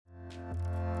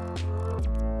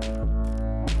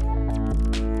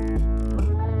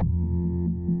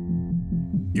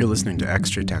You're listening to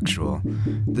Extra Textual.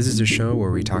 This is a show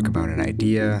where we talk about an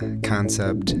idea,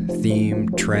 concept, theme,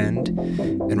 trend,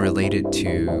 and relate it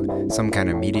to some kind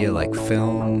of media like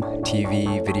film,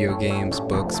 TV, video games,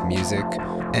 books, music,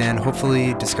 and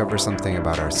hopefully discover something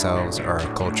about ourselves or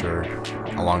our culture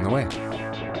along the way.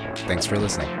 Thanks for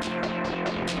listening.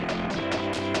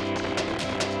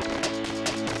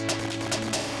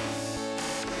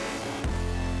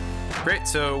 Great,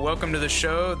 so welcome to the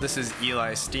show. This is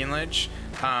Eli Steenledge.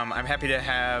 I'm happy to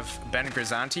have Ben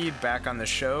Grisanti back on the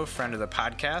show, friend of the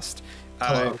podcast.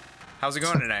 Hello. How's it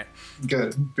going tonight?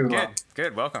 Good. Doing well.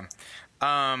 Good. Welcome.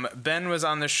 Ben was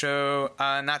on the show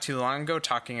not too long ago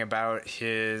talking about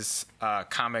his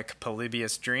comic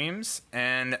Polybius Dreams,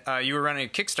 and you were running a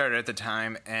Kickstarter at the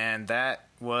time, and that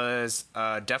was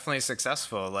definitely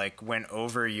successful, like went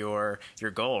over your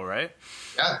goal, right?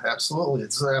 Yeah, absolutely.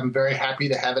 I'm very happy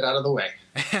to have it out of the way.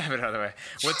 Have it out of the way.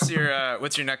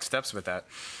 What's your next steps with that?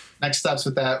 Next steps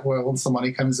with that, well, once the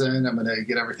money comes in, I'm going to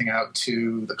get everything out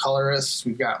to the colorists.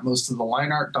 We've got most of the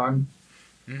line art done,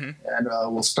 and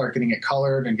we'll start getting it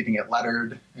colored and getting it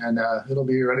lettered, and it'll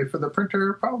be ready for the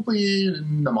printer probably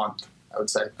in a month, I would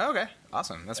say. Okay,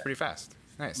 awesome. That's pretty fast.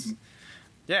 Nice. Mm-hmm.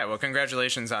 Yeah, well,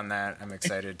 congratulations on that. I'm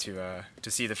excited to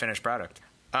see the finished product.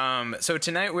 So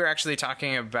tonight we're actually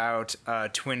talking about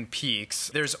Twin Peaks.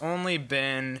 There's only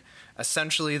been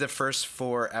essentially the first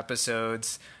 4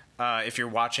 episodes. If you're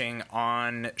watching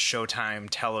on Showtime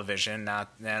television,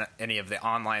 not any of the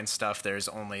online stuff, there's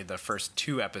only the first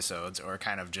 2 episodes, or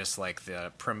kind of just like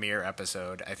the premiere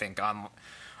episode. I think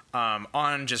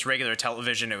on just regular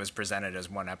television, it was presented as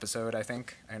 1 episode, I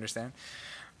think. I understand.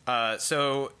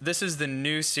 So this is the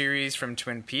new series from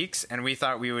Twin Peaks, and we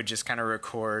thought we would just kind of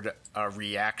record a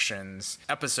reactions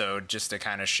episode just to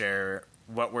kind of share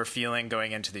what we're feeling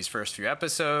going into these first few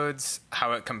episodes,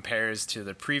 how it compares to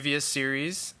the previous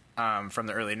series from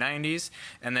the early 90s,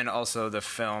 and then also the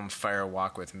film Fire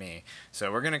Walk with Me.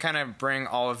 So we're going to kind of bring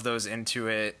all of those into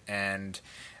it and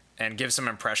give some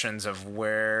impressions of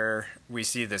where we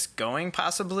see this going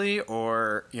possibly,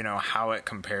 or, you know, how it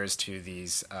compares to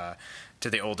these to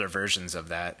the older versions of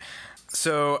that.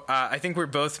 So I think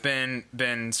we've both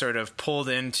been sort of pulled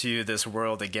into this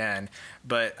world again.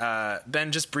 But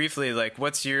Ben, just briefly, like,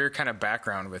 what's your kind of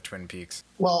background with Twin Peaks?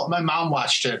 Well, my mom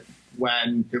watched it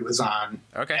when it was on.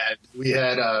 Okay. And we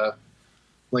had,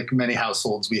 like many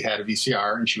households, we had a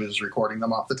VCR, and she was recording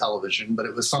them off the television. But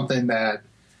it was something that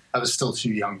I was still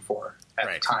too young for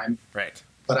at the time. Right.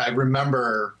 But I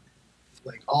remember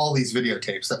like all these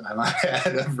videotapes that my mom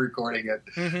had of recording it.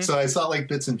 Mm-hmm. So I saw like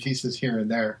bits and pieces here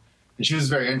and there, and she was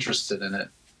very interested in it.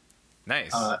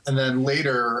 Nice. And then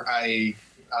later I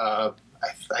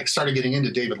started getting into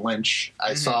David Lynch.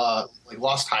 I saw like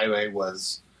Lost Highway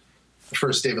was the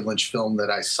first David Lynch film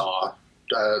that I saw.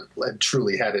 I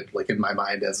truly had it like in my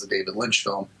mind as a David Lynch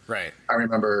film. Right. I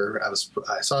remember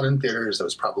I saw it in theaters. I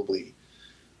was probably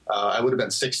I would have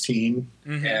been 16,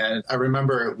 and I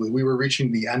remember we were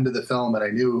reaching the end of the film, and I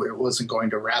knew it wasn't going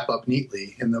to wrap up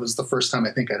neatly, and that was the first time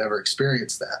I think I'd ever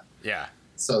experienced that. Yeah.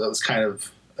 So that was kind of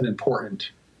an important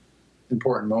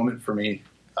moment for me.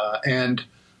 And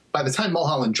by the time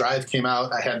Mulholland Drive came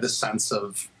out, I had this sense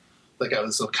of, like, I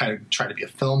was kind of trying to be a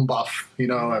film buff, you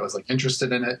know, I was, like,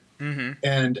 interested in it.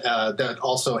 And that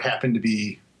also happened to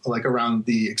be, like, around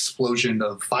the explosion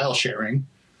of file sharing.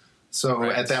 So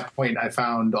at that point, I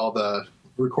found all the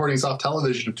recordings off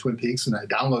television of Twin Peaks, and I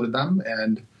downloaded them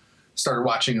and started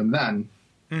watching them then.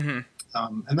 And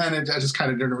then I just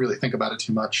kind of didn't really think about it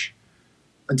too much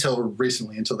until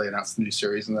recently, until they announced the new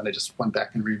series, and then I just went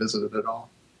back and revisited it all.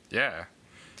 Yeah.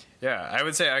 Yeah, I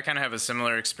would say I kind of have a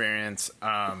similar experience.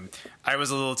 I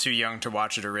was a little too young to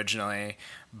watch it originally,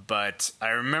 but I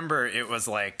remember it was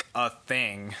like a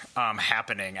thing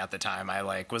happening at the time. I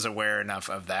like was aware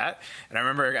enough of that, and I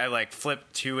remember I like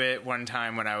flipped to it one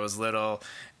time when I was little,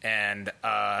 and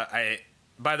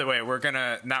by the way, we're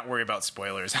gonna not worry about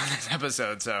spoilers on this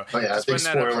episode, so just putting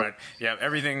that up front. Yeah,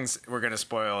 we're gonna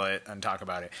spoil it and talk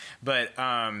about it. But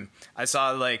I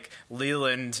saw like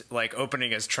Leland like opening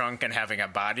his trunk and having a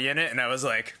body in it, and I was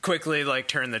like quickly like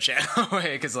turn the channel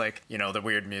away because like, you know, the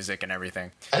weird music and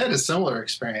everything. I had a similar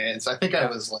experience. I think I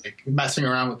was like messing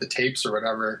around with the tapes or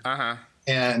whatever.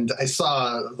 And I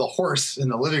saw the horse in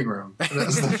the living room. And that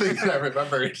was the thing that I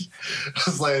remembered. I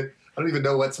was like, I don't even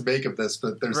know what to make of this,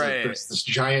 but there's this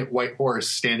giant white horse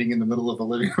standing in the middle of the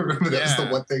living room. That was the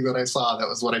one thing that I saw. That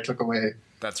was what I took away.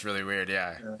 That's really weird.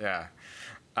 Yeah.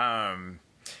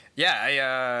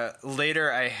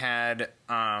 Later I had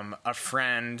a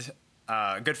friend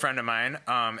a good friend of mine,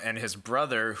 and his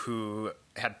brother who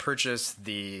had purchased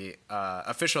the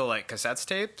official like cassettes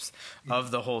tapes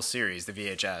of the whole series, the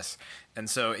VHS. And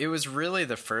so it was really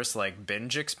the first like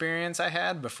binge experience I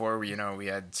had before we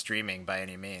had streaming by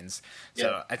any means. So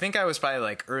Yeah. I think I was probably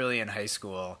like early in high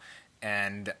school,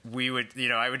 and we would,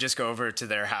 I would just go over to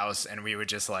their house and we would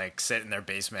just like sit in their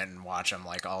basement and watch them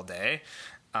like all day.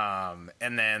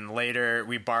 And then later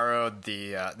we borrowed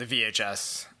the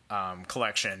VHS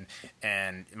collection,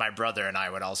 and my brother and I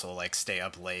would also like stay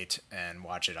up late and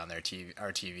watch it on our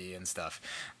TV and stuff,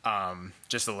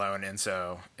 just alone. And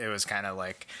so it was kind of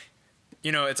like,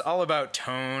 it's all about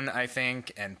tone, I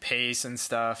think, and pace and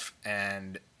stuff.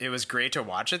 And it was great to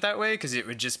watch it that way because it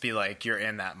would just be like you're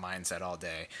in that mindset all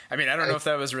day. I mean, I don't know if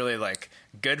that was really like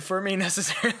good for me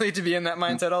necessarily to be in that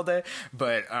mindset all day,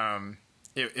 but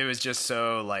it was just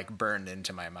so like burned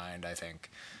into my mind, I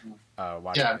think,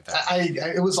 watching it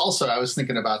that. It was also, I was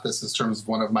thinking about this in terms of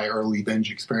one of my early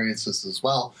binge experiences as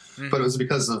well, but it was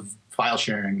because of file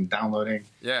sharing and downloading.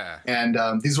 Yeah.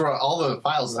 And these were all the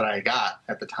files that I got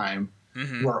at the time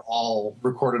were all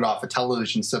recorded off of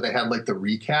television. So they had like the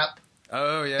recap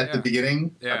at the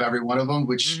beginning of every one of them,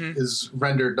 which is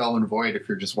rendered null and void if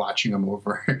you're just watching them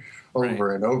over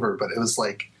and over. But it was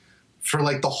like, for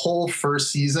like the whole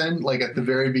first season, like at the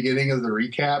very beginning of the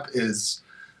recap is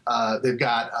they've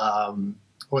got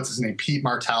what's his name, Pete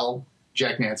Martell,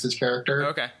 Jack Nance's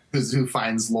character, who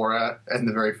finds Laura in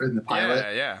the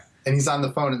pilot, and he's on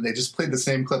the phone, and they just played the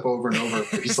same clip over and over.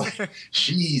 Where he's like,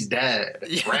 "She's dead,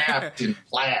 wrapped in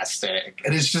plastic,"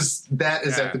 and it's just that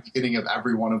is at the beginning of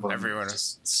every one of them. It's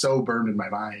just so burned in my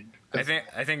mind. I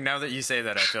think now that you say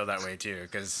that, I feel that way too,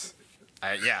 because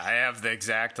I have the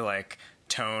exact like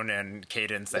tone and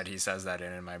cadence that he says that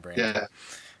in my brain.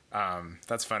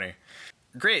 That's funny.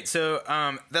 Great. So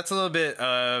that's a little bit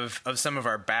of some of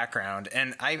our background,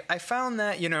 and I found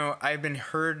that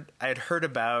I had heard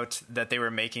about that they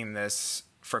were making this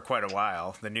for quite a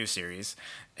while, the new series,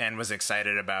 and was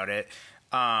excited about it.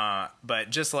 But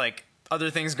just like other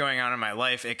things going on in my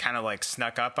life, it kind of like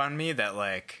snuck up on me that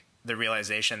like the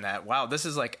realization that wow, this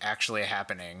is like actually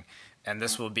happening, and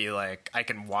this will be like I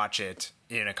can watch it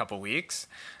in a couple weeks.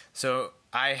 So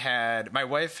my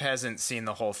wife hasn't seen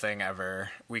the whole thing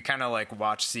ever. We kind of like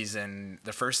watched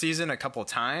the first season a couple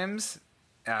times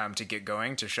to get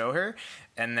going to show her.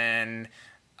 And then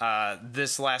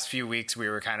this last few weeks we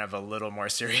were kind of a little more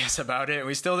serious about it.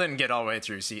 We still didn't get all the way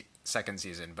through second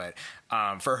season, but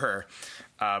for her.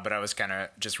 But I was kind of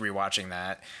just rewatching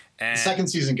that. And the second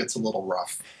season gets a little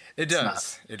rough. It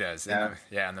does. It does.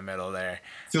 Yeah. In the middle there.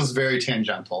 Feels very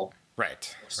tangential.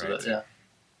 Right. Yeah.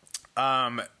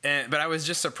 But I was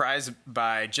just surprised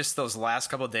by just those last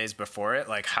couple of days before it,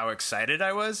 like how excited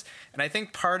I was. And I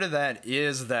think part of that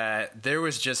is that there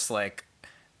was just like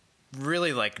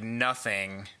really like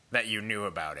nothing that you knew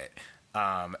about it.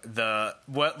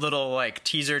 What little like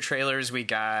teaser trailers we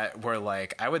got were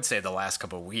like, I would say the last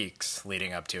couple of weeks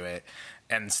leading up to it.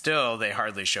 And still they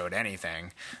hardly showed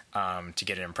anything, to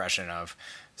get an impression of.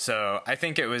 So I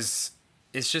think it's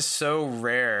just so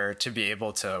rare to be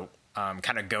able to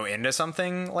kind of go into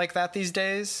something like that these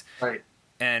days, right?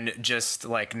 And just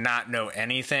like not know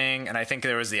anything. And I think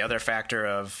there was the other factor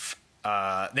of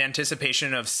the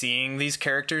anticipation of seeing these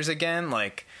characters again,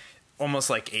 like almost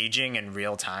like aging in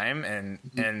real time,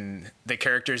 and the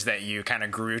characters that you kind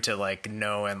of grew to like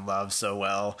know and love so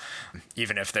well,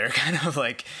 even if they're kind of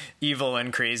like evil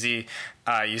and crazy,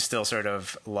 you still sort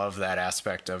of love that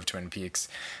aspect of Twin Peaks.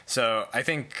 So I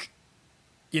think,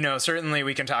 certainly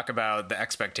we can talk about the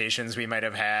expectations we might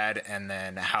have had and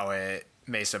then how it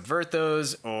may subvert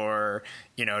those or,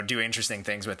 do interesting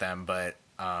things with them. But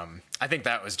I think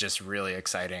that was just really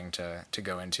exciting to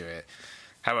go into it.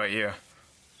 How about you?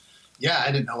 Yeah,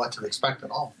 I didn't know what to expect at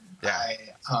all. Yeah.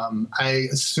 I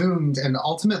assumed, and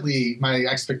ultimately my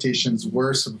expectations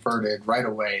were subverted right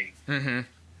away,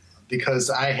 because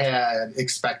I had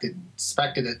expected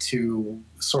it to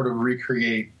sort of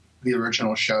recreate the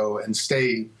original show and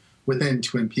stay within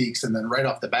Twin Peaks, and then right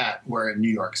off the bat, we're in New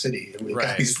York City, and we've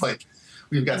got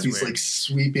these like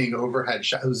sweeping overhead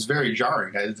shots. It was very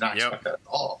jarring. I did not expect that at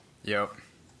all. Yep.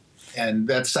 And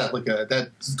that set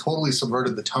that totally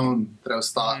subverted the tone that I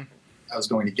was thought I was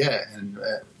going to get, and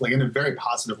like in a very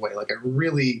positive way. Like I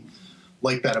really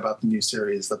like that about the new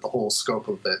series, that the whole scope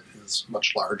of it is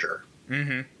much larger.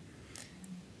 Mm-hmm.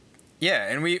 Yeah,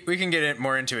 and we can get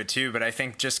more into it too, but I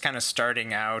think just kind of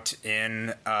starting out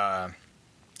in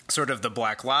sort of the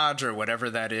Black Lodge or whatever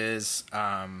that is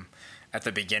at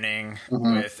the beginning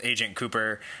with Agent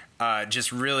Cooper,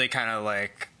 just really kind of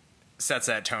like sets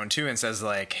that tone too and says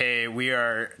like, hey, we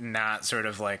are not sort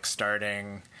of like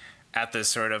starting at this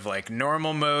sort of like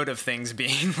normal mode of things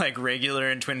being like regular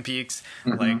in Twin Peaks,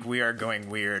 like we are going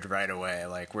weird right away.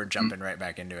 Like we're jumping right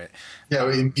back into it. Yeah,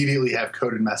 we immediately have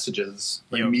coded messages.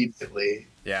 Like, immediately.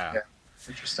 Yeah.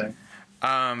 Interesting.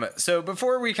 So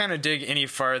before we kind of dig any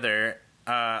farther,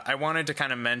 I wanted to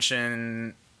kind of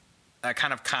mention a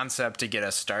kind of concept to get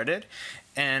us started.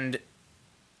 And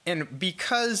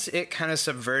because it kind of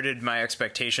subverted my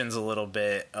expectations a little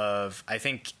bit of, I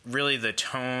think really the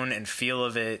tone and feel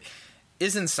of it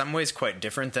is in some ways quite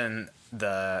different than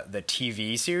the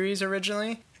TV series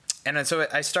originally. And so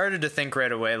I started to think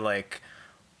right away, like,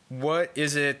 what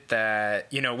is it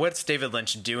that, what's David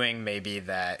Lynch doing maybe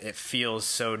that it feels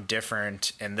so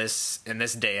different in this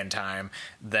day and time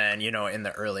than, in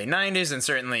the early 90s? And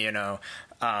certainly,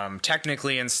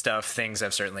 technically and stuff, things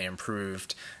have certainly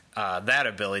improved that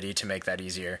ability to make that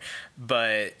easier.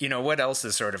 But, what else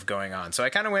is sort of going on? So I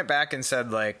kind of went back and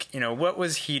said, like, what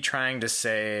was he trying to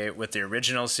say with the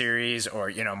original series,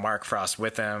 or, Mark Frost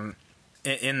with him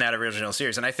in that original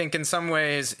series? And I think in some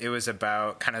ways it was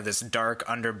about kind of this dark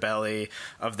underbelly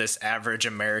of this average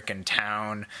American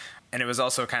town. And it was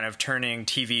also kind of turning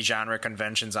TV genre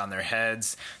conventions on their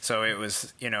heads. So it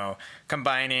was,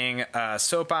 combining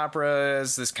soap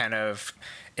operas, this kind of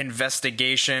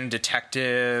investigation,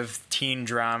 detective, teen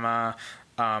drama,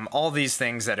 all these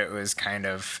things that it was kind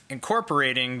of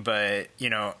incorporating, but,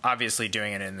 obviously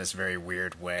doing it in this very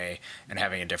weird way and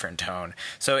having a different tone.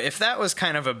 So if that was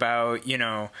kind of about,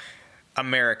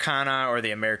 Americana or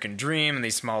the American dream in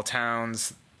these small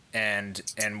towns, and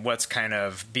what's kind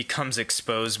of becomes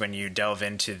exposed when you delve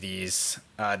into these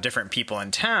different people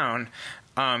in town,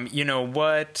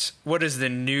 what is the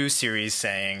new series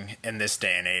saying in this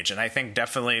day and age? And I think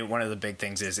definitely one of the big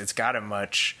things is it's got a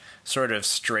much sort of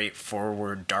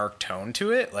straightforward, dark tone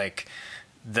to it. Like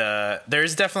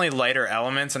there's definitely lighter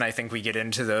elements, and I think we get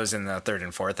into those in the third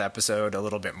and fourth episode a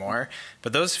little bit more.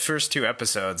 But those first two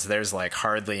episodes, there's like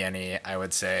hardly any, I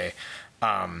would say,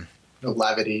 no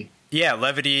levity. Yeah,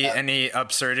 levity, any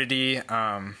absurdity,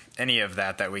 any of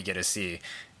that we get to see.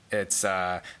 It's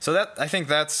so that I think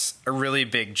that's a really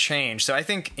big change. So I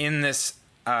think in this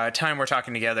time we're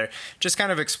talking together, just kind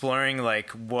of exploring like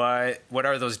what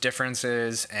are those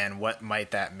differences and what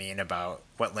might that mean about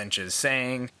what Lynch is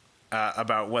saying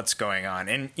about what's going on.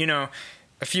 And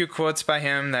a few quotes by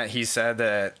him that he said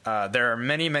that there are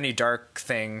many, many dark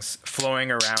things flowing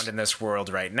around in this world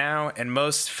right now, and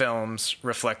most films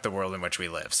reflect the world in which we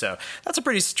live. So that's a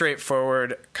pretty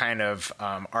straightforward kind of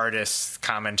artist's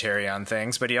commentary on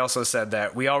things. But he also said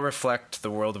that we all reflect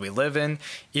the world we live in.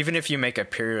 Even if you make a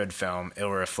period film,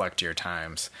 it'll reflect your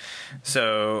times.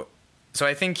 So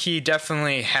I think he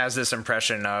definitely has this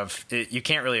impression of you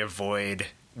can't really avoid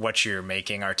what you're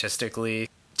making artistically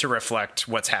to reflect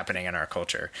what's happening in our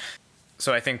culture.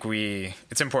 So I think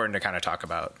it's important to kind of talk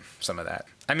about some of that.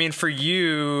 I mean, for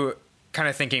you, kind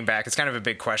of thinking back, it's kind of a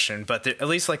big question, but at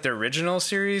least like the original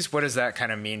series, what does that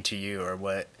kind of mean to you, or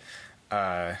what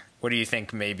do you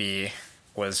think maybe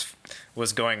was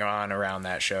going on around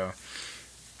that show?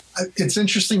 It's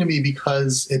interesting to me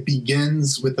because it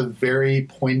begins with a very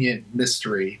poignant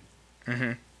mystery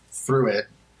through it,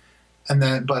 and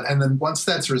then once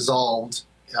that's resolved,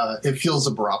 it feels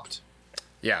abrupt.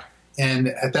 Yeah. And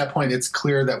at that point, it's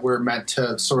clear that we're meant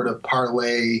to sort of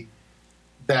parlay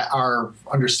our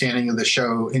understanding of the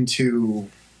show into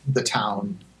the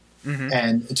town,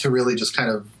 and to really just kind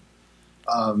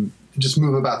of just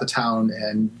move about the town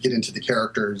and get into the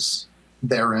characters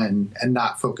therein and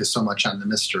not focus so much on the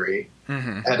mystery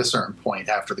at a certain point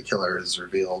after the killer is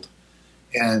revealed.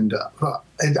 And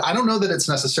I don't know that it's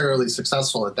necessarily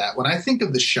successful at that. When I think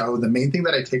of the show, the main thing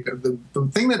that I take, the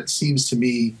thing that seems to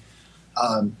me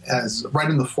as right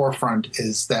in the forefront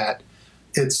is that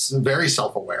it's very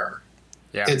self-aware.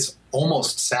 Yeah. It's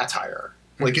almost satire.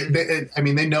 Like,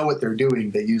 they know what they're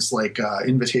doing. They use like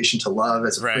Invitation to Love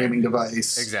as a framing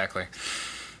device. Exactly.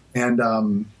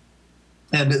 And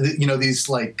these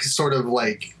like sort of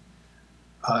like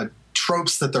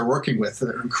tropes that they're working with that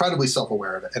are incredibly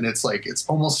self-aware of it, and it's like it's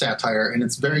almost satire, and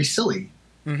it's very silly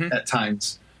at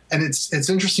times, and it's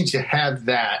interesting to have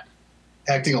that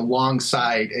acting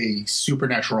alongside a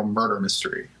supernatural murder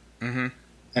mystery, and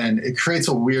it creates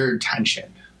a weird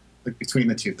tension like between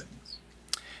the two things.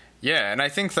 Yeah, and I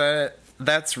think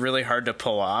that's really hard to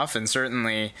pull off, and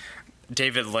certainly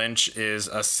David Lynch is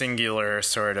a singular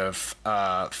sort of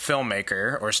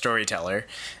filmmaker or storyteller.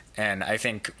 And I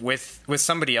think with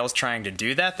somebody else trying to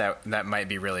do that might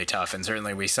be really tough. And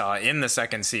certainly we saw in the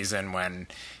second season when,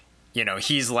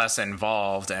 he's less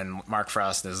involved and Mark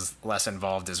Frost is less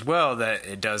involved as well, that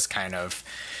it does kind of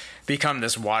become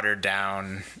this watered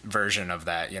down version of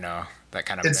that, that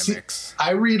kind of mimics.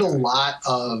 I read a lot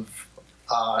of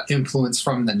influence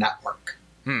from the network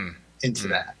into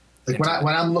that. Like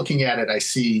when I'm looking at it, I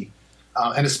see,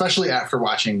 and especially after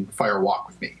watching Fire Walk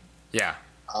with Me. Yeah.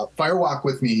 Fire Walk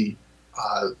with Me,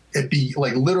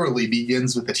 literally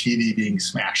begins with the TV being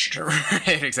smashed.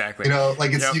 Right, exactly. You know,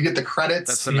 like you get the credits,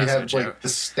 that's the message, you have like the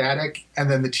static, and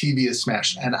then the TV is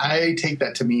smashed. And I take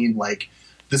that to mean like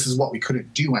this is what we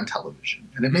couldn't do on television,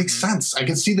 and it makes sense. I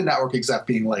can see the network exec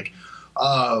being like,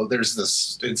 "Oh, there's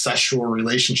this incestual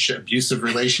relationship, abusive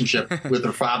relationship with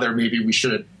her father. Maybe we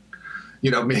should,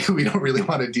 maybe we don't really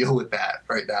want to deal with that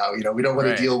right now. We don't want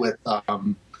to deal with."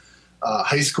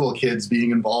 High school kids being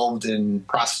involved in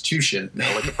prostitution,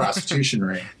 like a prostitution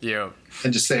ring. Yeah.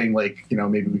 And just saying like,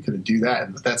 maybe we couldn't do that.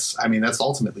 And that's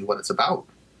ultimately what it's about.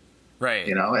 Right.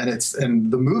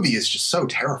 And the movie is just so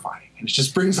terrifying. And it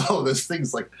just brings all of those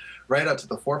things like right up to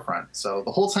the forefront. So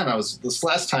the whole time this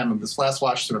last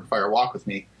watch through Fire Walk with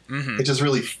Me, it just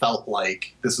really felt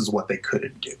like this is what they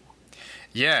couldn't do.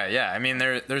 Yeah. Yeah. I mean,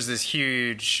 there's this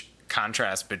huge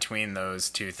contrast between those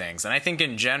two things. And I think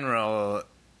in general,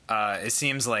 it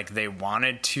seems like they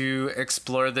wanted to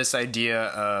explore this idea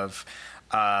of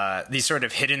these sort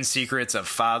of hidden secrets of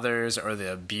fathers, or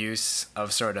the abuse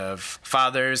of sort of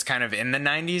fathers kind of in the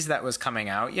 90s that was coming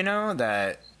out,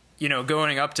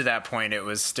 going up to that point, it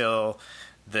was still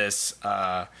this...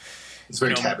 it's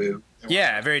very taboo.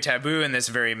 Yeah, very taboo in this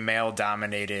very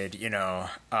male-dominated,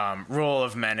 role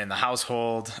of men in the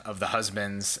household, of the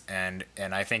husbands. And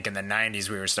I think in the 90s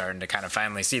we were starting to kind of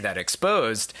finally see that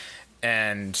exposed.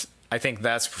 And I think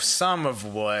that's some of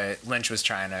what Lynch was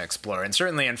trying to explore. And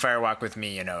certainly in Fire Walk with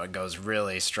Me, it goes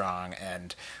really strong.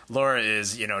 And Laura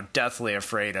is, deathly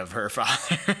afraid of her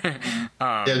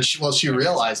father. She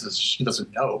realizes she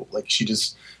doesn't know. Like she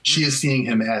is seeing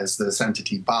him as this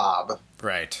entity, Bob.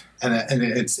 Right. And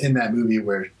it's in that movie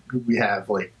where we have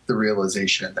like the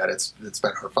realization that it's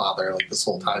been her father like this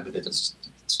whole time, and it's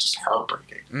just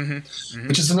heartbreaking.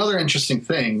 Which is another interesting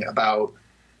thing about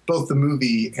both the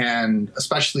movie and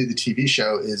especially the TV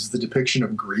show is the depiction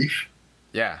of grief.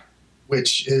 Yeah.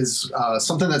 Which is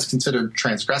something that's considered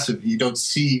transgressive. You don't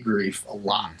see grief a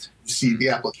lot. You see the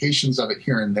applications of it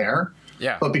here and there.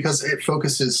 Yeah. But because it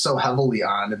focuses so heavily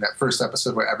on, in that first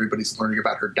episode where everybody's learning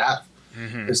about her death,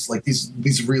 it's like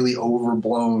these really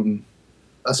overblown,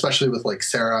 especially with like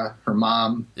Sarah, her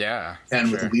mom. Yeah.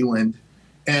 And with Leland.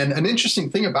 And an interesting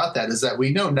thing about that is that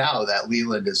we know now that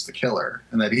Leland is the killer,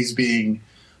 and that he's being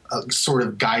sort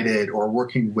of guided or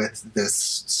working with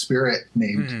this spirit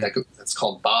named that's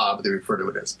called Bob. They refer to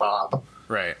it as Bob.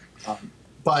 Right.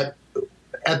 But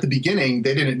at the beginning,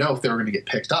 they didn't know if they were going to get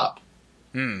picked up.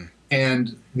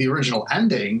 And the original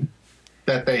ending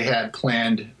that they had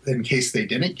planned in case they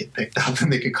didn't get picked up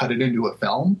and they could cut it into a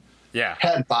film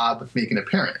had Bob make an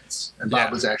appearance. And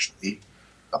Bob was actually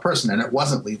a person, and it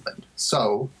wasn't Leland.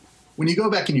 So when you go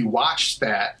back and you watch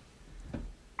that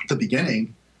at the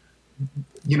beginning,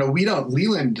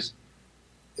 Leland,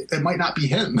 it might not be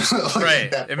him. Like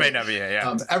right. It might not be,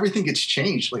 everything gets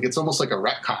changed. Like it's almost like a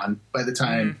retcon by the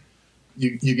time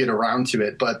you get around to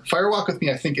it. But Fire Walk with Me,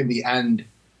 I think in the end,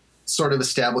 sort of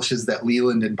establishes that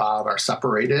Leland and Bob are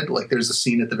separated. Like there's a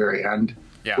scene at the very end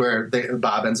where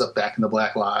Bob ends up back in the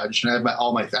Black Lodge. And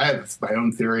I have my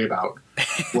own theory about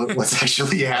what's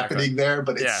actually happening there.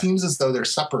 But it seems as though they're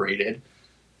separated.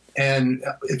 And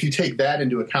if you take that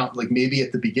into account, like maybe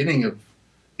at the beginning of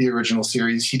the original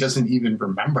series, he doesn't even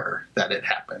remember that it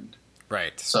happened.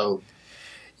 Right. So,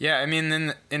 yeah, I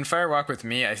mean, in Fire Walk with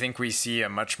Me, I think we see a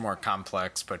much more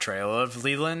complex portrayal of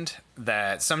Leland,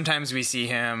 that sometimes we see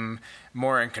him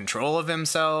more in control of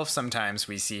himself. Sometimes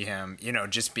we see him,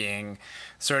 just being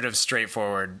sort of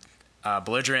straightforward,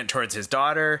 belligerent towards his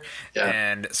daughter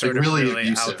and sort of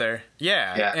really out there.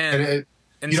 Yeah. Yeah.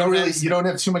 And you don't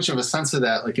have too much of a sense of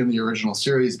that, like in the original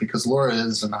series, because Laura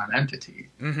is a non-entity.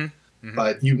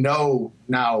 But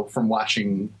now from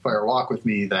watching Fire Walk with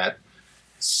Me that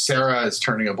Sarah is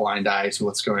turning a blind eye to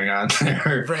what's going on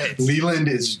there. Right. Leland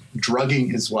is drugging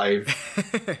his wife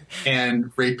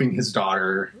and raping his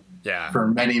daughter for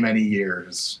many, many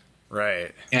years.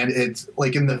 Right. And it's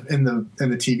like in the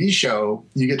TV show,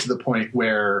 you get to the point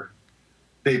where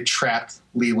they've trapped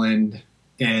Leland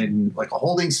in like a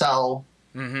holding cell.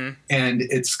 And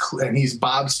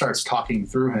Bob starts talking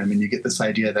through him, and you get this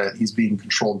idea that he's being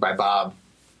controlled by Bob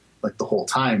like the whole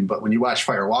time. But when you watch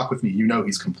Fire Walk with Me,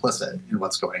 he's complicit in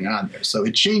what's going on there. So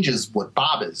it changes what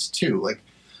Bob is too. Like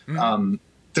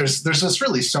there's just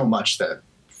really so much that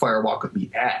Fire Walk with Me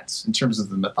adds in terms of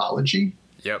the mythology.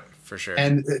 Yep, for sure.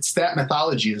 And it's that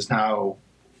mythology is now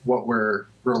what we're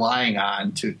relying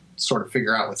on to sort of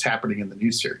figure out what's happening in the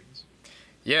new series.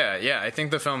 Yeah. I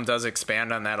think the film does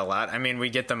expand on that a lot. I mean, we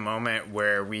get the moment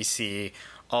where we see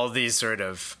all these sort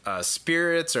of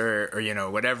spirits or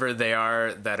whatever they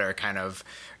are that are kind of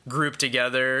grouped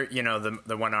together,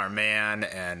 the one-armed man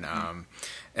and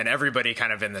everybody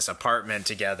kind of in this apartment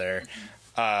together,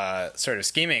 sort of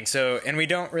scheming. So, and we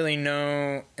don't really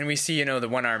know, and we see, the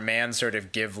one-armed man sort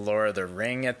of give Laura the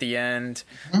ring at the end.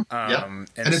 And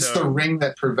it's the ring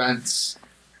that prevents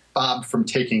Bob from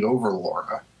taking over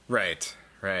Laura. Right.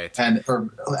 And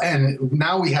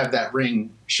now we have that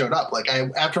ring showed up. Like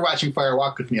after watching Fire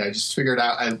Walk with Me, I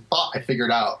thought I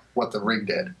figured out what the ring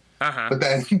did. But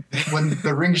then when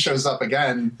the ring shows up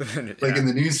again, like in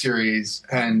the new series,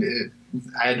 and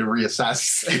I had to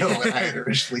reassess, what I had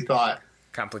originally thought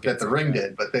that the ring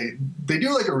did. But they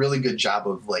do like a really good job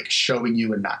of like showing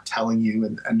you and not telling you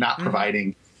and not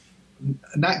providing,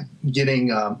 not getting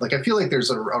like I feel like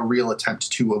there's a real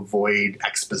attempt to avoid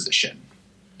exposition.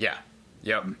 Yeah.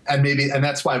 Yep. And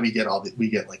that's why we get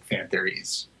like fan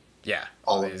theories. Yeah.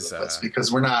 All over the place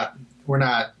because we're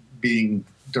not being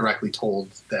directly told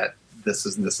that this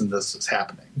is this and this is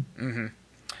happening. Mm-hmm.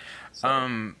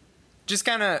 So. Just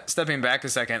kind of stepping back a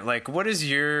second, like what is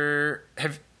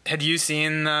had you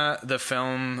seen the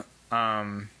film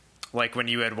like when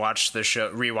you had rewatched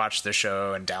the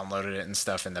show and downloaded it and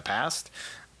stuff in the past?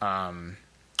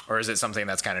 Or is it something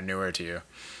that's kind of newer to you?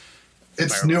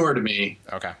 It's newer to me.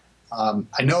 Okay.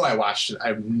 I know I watched it.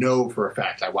 I know for a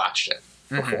fact I watched it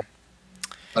before.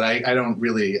 But I didn't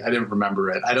remember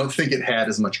it. I don't think it had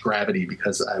as much gravity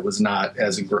because I was not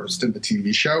as engrossed in the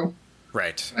TV show.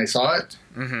 Right. When I saw it.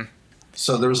 Mm-hmm.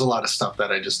 So there was a lot of stuff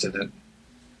that I just didn't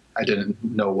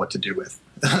know what to do with,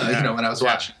 when I was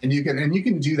watching. And you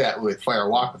can do that with Fire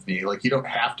Walk with Me. Like you don't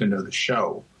have to know the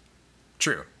show.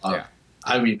 True.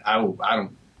 I mean, I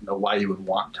don't know why you would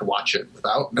want to watch it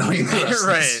without knowing the rest of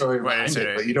the story behind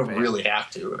it, but you don't really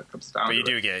have to when it comes down to it.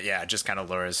 But you do get, just kind of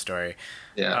Laura's story.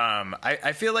 Yeah.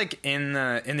 I feel like in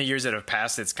the years that have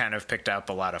passed, it's kind of picked up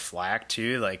a lot of flack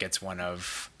too. Like it's one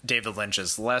of David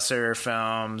Lynch's lesser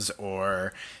films,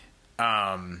 or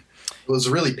it was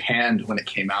really panned when it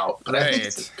came out. But I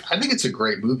think it's a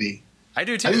great movie. I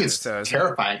do too. I think it's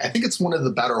terrifying. I think it's one of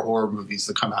the better horror movies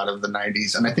that come out of the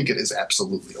 90s, and I think it is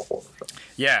absolutely a horror film.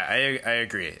 Yeah, I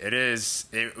agree. It is.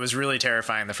 It was really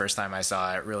terrifying the first time I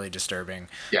saw it. Really disturbing.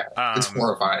 Yeah, it's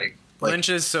horrifying. Lynch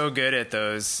is so good at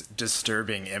those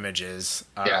disturbing images.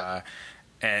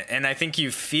 And I think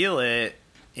you feel it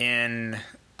in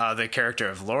the character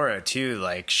of Laura too.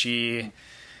 Like she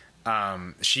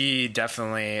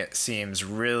definitely seems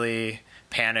really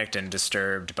panicked and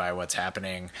disturbed by what's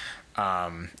happening.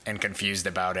 And confused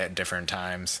about it at different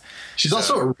times. She's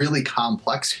also a really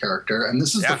complex character, and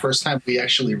this is the first time we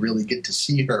actually really get to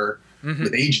see her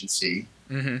with agency.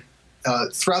 Mm-hmm.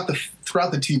 Throughout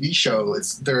the TV show,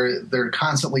 they're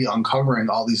constantly uncovering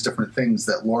all these different things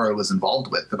that Laura was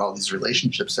involved with, and all these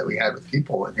relationships that we had with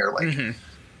people, and you're like,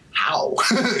 how?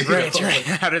 Right.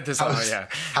 How did this?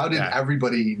 How did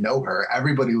everybody know her?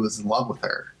 Everybody was in love with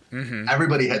her. Mm-hmm.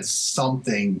 Everybody had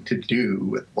something to do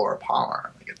with Laura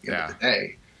Palmer, like at the end of the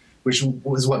day, which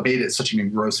was what made it such an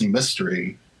engrossing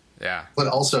mystery. Yeah. But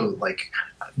also, like,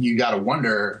 you got to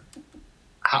wonder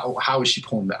how is she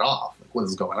pulling that off? Like, what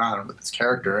is going on with this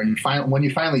character? And when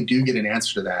you finally do get an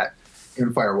answer to that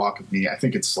in Fire Walk with Me, I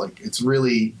think it's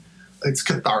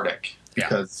cathartic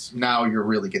because now you're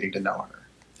really getting to know her.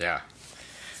 Yeah.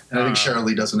 And I think Sheryl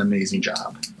Lee does an amazing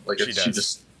job. Like, she's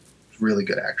just a really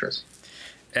good actress.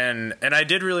 And I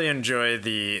did really enjoy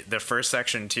the first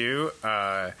section too,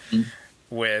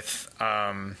 with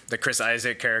the Chris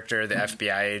Isaac character, the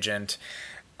FBI agent.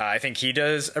 I think he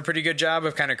does a pretty good job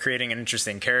of kind of creating an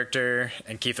interesting character,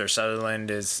 and Kiefer Sutherland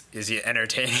is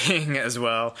entertaining as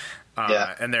well.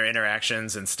 And their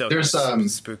interactions and still there's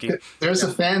spooky. There's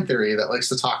a fan theory that likes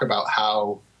to talk about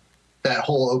how that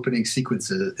whole opening sequence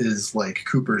is like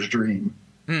Cooper's dream.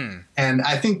 And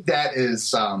I think that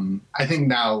is, I think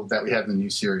now that we have the new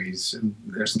series, and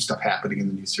there's some stuff happening in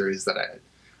the new series that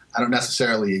I don't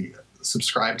necessarily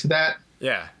subscribe to that.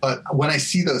 Yeah. But when I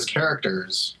see those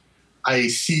characters, I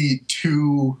see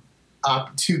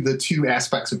the two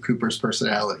aspects of Cooper's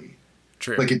personality.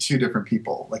 True. Like in two different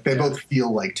people. Like they both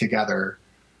feel like together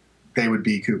they would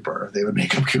be Cooper. They would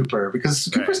make up Cooper because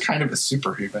Cooper's kind of a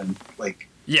superhuman. Like,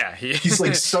 he's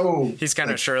like so. He's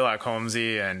kind of Sherlock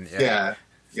Holmesy and he's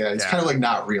kind of like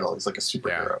not real. He's like a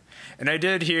superhero. Yeah. And I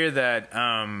did hear that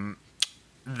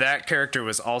that character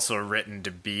was also written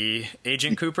to be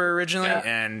Agent Cooper originally,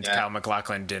 and Kyle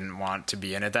MacLachlan didn't want to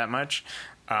be in it that much.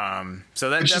 So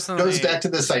that Which definitely goes back to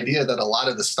this idea that a lot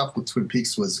of the stuff with Twin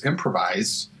Peaks was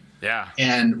improvised. Yeah.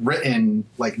 And written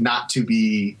like not to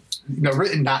be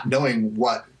written not knowing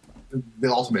what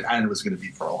the ultimate end was going to be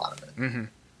for a lot of it.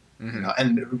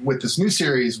 And with this new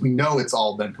series, we know it's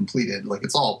all been completed. Like,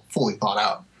 it's all fully thought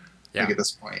out like, at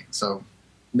this point. So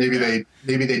maybe they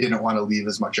didn't want to leave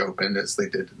as much open as they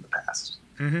did in the past.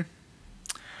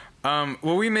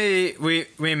 Well, we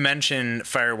may mention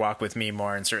Fire Walk with Me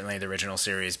more, and certainly the original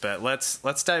series, but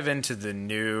let's dive into the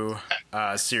new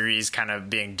series, kind of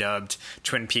being dubbed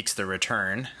Twin Peaks: The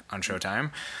Return on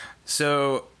Showtime.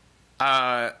 So,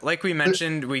 like we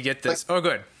mentioned, we get this.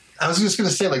 Good. I was just going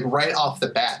to say, like, right off the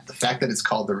bat, the fact that it's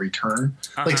called The Return,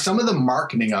 like, some of the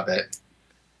marketing of it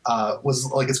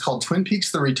was like, it's called Twin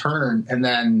Peaks: The Return, and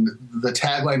then the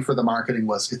tagline for the marketing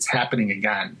was "It's happening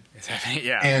again." It's happening,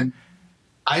 yeah. And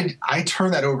I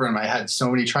turned that over in my head so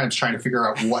many times trying to figure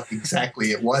out what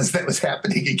exactly it was that was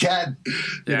happening again.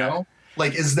 You know,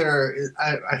 like,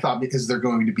 I thought, is there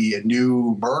going to be a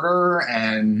new murder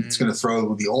and it's going to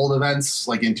throw the old events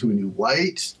like into a new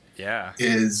light? Yeah.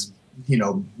 Is,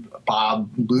 Bob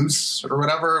loose or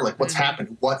whatever? Like, what's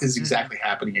happened? What is exactly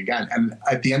happening again? And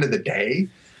at the end of the day,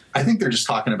 I think they're just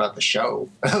talking about the show.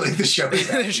 Like, the show is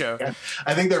the show. Again.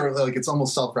 I think they're like, it's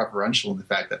almost self-referential in the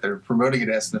fact that they're promoting it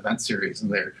as an event series,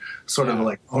 and they're sort of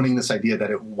like owning this idea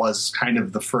that it was kind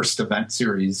of the first event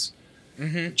series,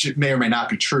 which may or may not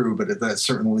be true, but that's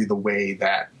certainly the way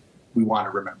that we want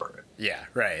to remember it. Yeah,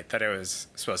 right. That it was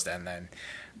supposed to end then.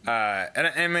 And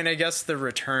I mean, I guess the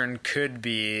return could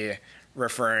be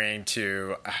referring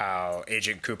to how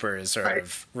Agent Cooper is sort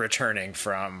of returning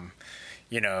from,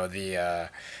 the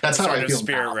that's how I feel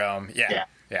spirit now. realm. Yeah.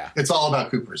 It's all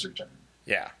about Cooper's return.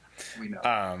 Yeah. We know.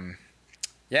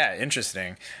 Yeah,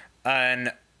 interesting.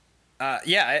 And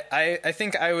I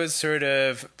think I was sort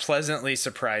of pleasantly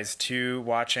surprised too,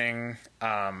 watching,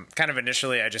 kind of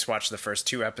initially I just watched the first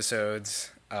 2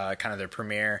 episodes, kind of their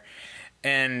premiere,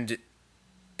 and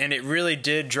it really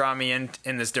did draw me in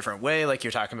this different way. Like,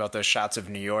 you're talking about those shots of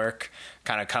New York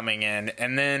kind of coming in,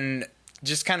 and then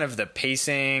just kind of the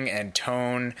pacing and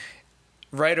tone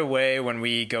right away when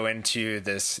we go into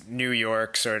this New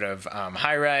York sort of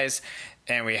high rise,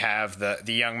 and we have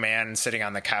the young man sitting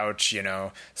on the couch,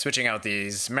 switching out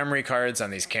these memory cards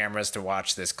on these cameras to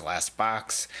watch this glass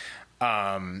box.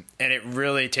 And it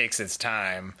really takes its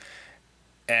time.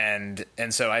 And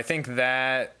so I think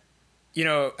that,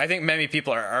 I think many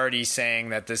people are already saying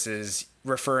that this is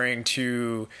referring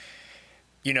to,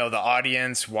 the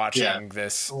audience watching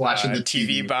this the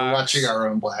TV box. We're watching our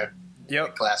own black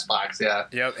glass box. Yeah.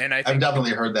 Yep. And I've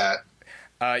definitely heard that.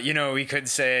 We could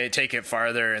take it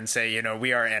farther and say,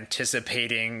 we are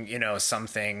anticipating,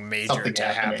 something major to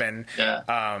happen.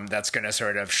 Yeah. That's going to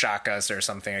sort of shock us, or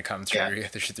something to come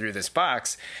through this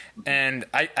box. And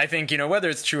I think, whether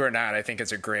it's true or not, I think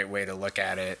it's a great way to look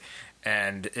at it.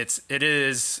 And it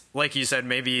is, like you said,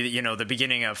 maybe, the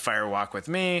beginning of Fire Walk with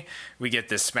Me, we get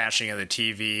this smashing of the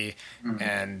TV,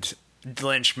 and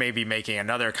Lynch may be making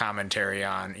another commentary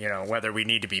on, whether we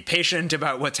need to be patient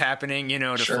about what's happening,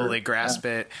 to fully grasp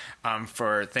it,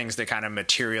 for things to kind of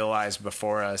materialize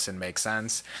before us and make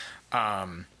sense.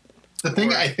 The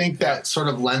thing I think that sort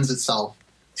of lends itself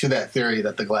to that theory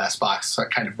that the glass box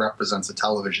kind of represents a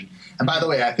television. And by the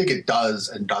way, I think it does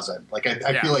and doesn't. Like,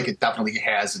 I feel like it definitely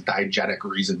has a diegetic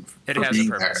reason for being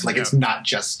there. Like, it's not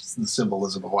just the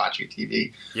symbolism of watching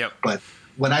TV. Yep. But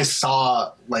when I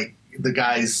saw, like, the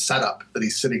guy's setup that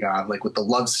he's sitting on, like, with the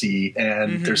love seat,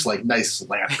 and there's, like, nice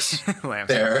lamps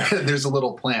there. There's a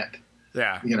little plant.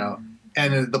 Yeah.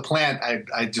 And the plant,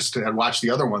 I just had watched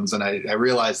the other ones, and I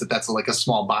realized that that's like a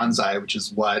small bonsai, which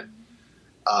is what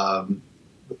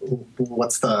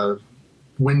what's the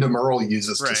Wyndham Earl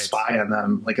uses to spy on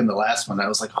them. Like, in the last one, I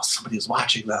was like, oh, somebody's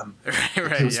watching them. He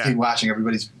was watching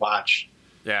everybody's watch.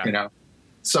 Yeah.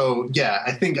 So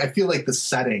I feel like the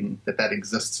setting that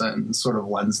exists in sort of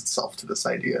lends itself to this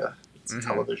idea. It's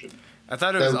television. I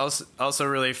thought it was also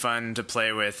really fun to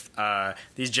play with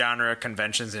these genre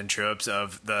conventions and tropes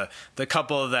of the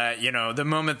couple that, the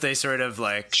moment they sort of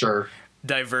like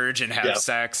diverge and have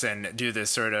sex and do this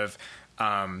sort of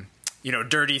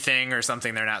dirty thing or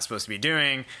something they're not supposed to be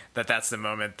doing, that's the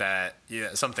moment that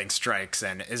something strikes,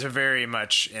 and is very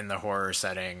much in the horror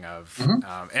setting of,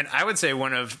 and I would say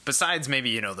besides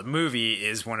maybe, the movie,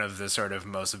 is one of the sort of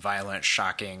most violent,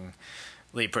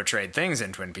 shockingly portrayed things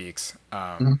in Twin Peaks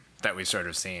that we've sort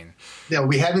of seen. Yeah,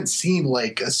 we haven't seen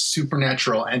like a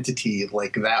supernatural entity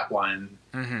like that one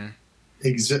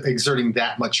exerting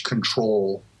that much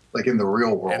control, like in the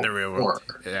real world.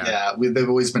 They've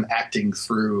always been acting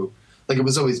through. Like, it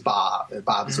was always Bob.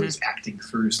 Bob is always acting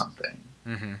through something.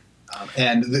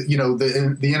 And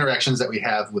the interactions that we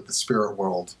have with the spirit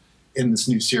world in this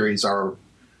new series are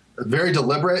very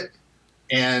deliberate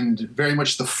and very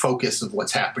much the focus of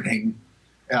what's happening,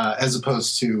 as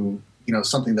opposed to,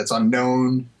 something that's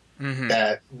unknown,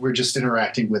 that we're just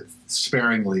interacting with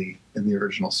sparingly in the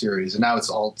original series. And now it's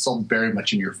all very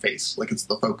much in your face. Like, it's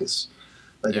the focus,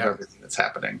 of everything that's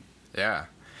happening. Yeah.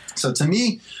 So to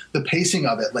me, the pacing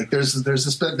of it, like there's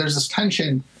this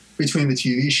tension between the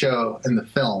TV show and the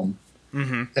film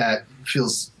that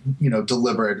feels,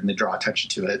 deliberate, and they draw attention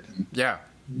to it. And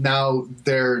now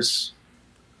is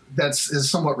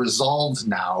somewhat resolved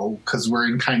now, because we're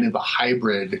in kind of a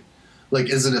hybrid. Like,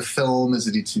 is it a film? Is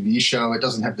it a TV show? It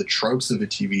doesn't have the tropes of a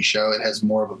TV show. It has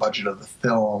more of a budget of a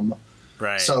film.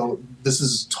 Right. So this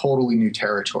is totally new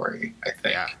territory, I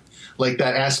think. Yeah. Like,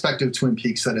 that aspect of Twin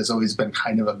Peaks that has always been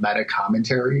kind of a meta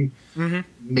commentary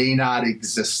may not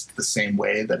exist the same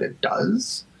way that it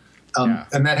does.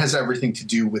 And that has everything to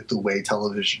do with the way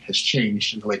television has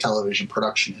changed and the way television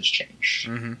production has changed.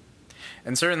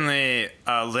 And certainly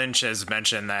Lynch has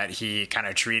mentioned that he kind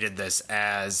of treated this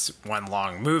as one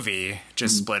long movie,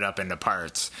 just split up into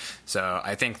parts. So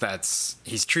I think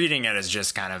he's treating it as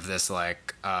just kind of this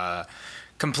like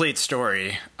complete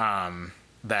story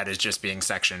that is just being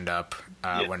sectioned up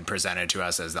when presented to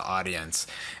us as the audience.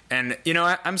 And,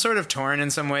 I'm sort of torn in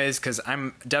some ways, because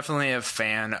I'm definitely a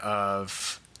fan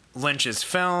of Lynch's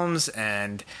films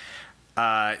and,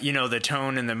 the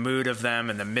tone and the mood of them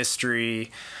and the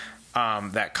mystery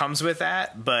that comes with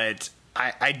that. But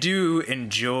I do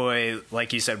enjoy,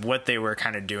 like you said, what they were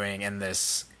kind of doing in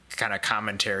this kind of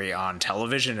commentary on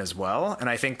television as well. And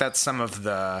I think that's some of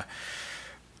the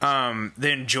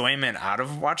enjoyment out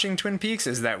of watching Twin Peaks,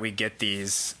 is that we get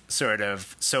these sort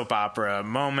of soap opera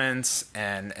moments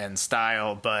and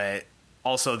style, but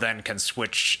also then can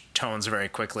switch tones very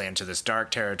quickly into this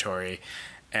dark territory.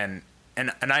 And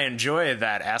I enjoy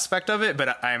that aspect of it,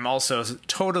 but I'm also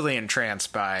totally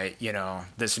entranced by,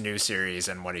 this new series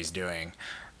and what he's doing.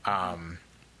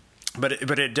 But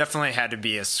it definitely had to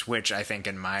be a switch, I think,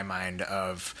 in my mind,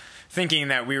 of thinking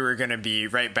that we were going to be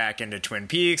right back into Twin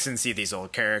Peaks and see these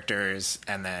old characters,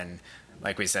 and then,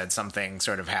 like we said, something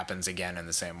sort of happens again in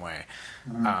the same way.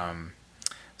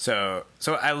 So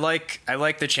I like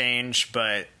the change,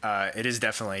 but it is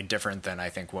definitely different than I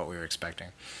think what we were expecting.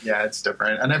 Yeah, it's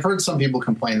different, and I've heard some people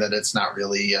complain that it's not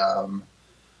really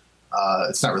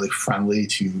friendly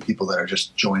to people that are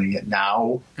just joining it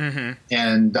now.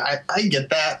 And I get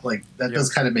that. Like, that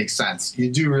does kind of make sense. You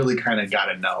do really kind of got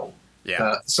to know.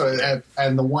 Yeah.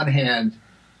 On the one hand,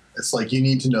 it's like you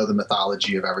need to know the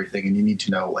mythology of everything, and you need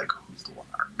to know like who's the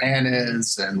one-armed man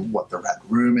is and what the Red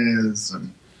Room is,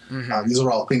 and these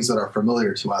are all things that are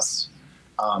familiar to us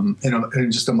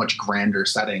in just a much grander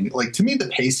setting. Like, to me, the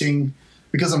pacing,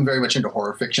 because I'm very much into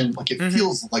horror fiction, like it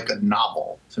feels like a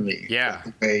novel to me. Yeah.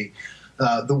 Like,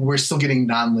 the way we're still getting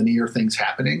nonlinear things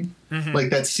happening.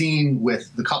 Like that scene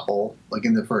with the couple, like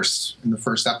in the first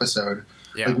episode.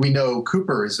 Yeah. Like, we know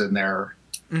Cooper is in there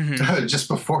just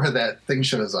before that thing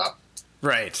shows up.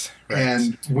 Right.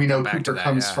 And we know Cooper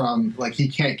comes from, like, he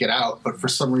can't get out, but for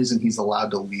some reason he's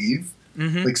allowed to leave.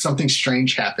 Like, something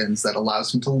strange happens that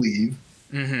allows him to leave.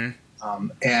 And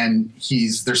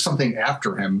there's something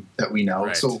after him that we know.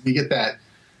 Right. So we get that.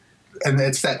 And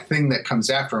it's that thing that comes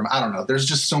after him. I don't know. There's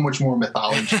just so much more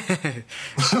mythology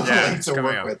to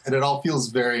work with. And it all feels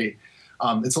very,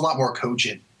 it's a lot more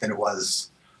cogent than it was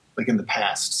like in the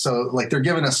past. So like they're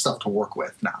giving us stuff to work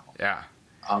with now. Yeah.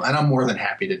 And I'm more than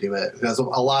happy to do it, because a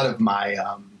lot of my,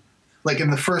 like in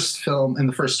the first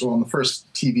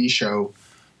TV show,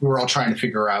 we were all trying to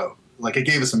figure out, like, it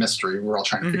gave us a mystery. We were all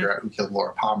trying to figure out who killed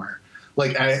Laura Palmer.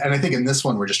 Like, I think in this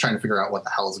one, we're just trying to figure out what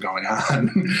the hell is going on.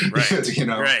 Right.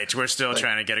 Right. We're still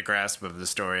trying to get a grasp of the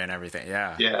story and everything.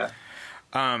 Yeah.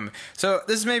 Yeah. So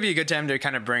this is maybe a good time to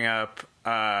kind of bring up,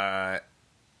 kind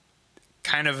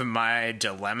of my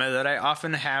dilemma that I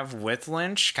often have with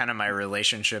Lynch, kind of my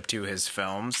relationship to his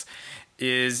films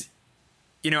is,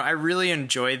 I really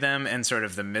enjoy them and sort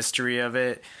of the mystery of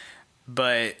it.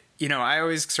 But, I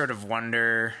always sort of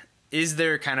wonder, is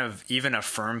there kind of even a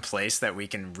firm place that we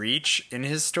can reach in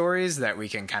his stories that we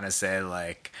can kind of say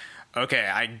like, okay,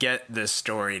 I get this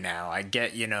story now. I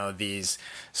get, these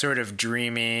sort of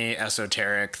dreamy,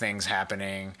 esoteric things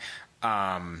happening,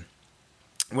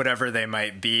 whatever they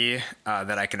might be,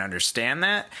 that I can understand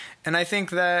that. And I think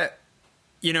that,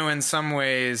 in some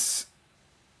ways,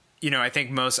 I think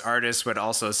most artists would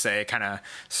also say, kind of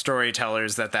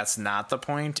storytellers, that that's not the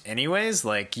point anyways.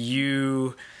 Like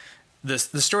the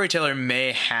storyteller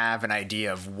may have an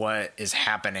idea of what is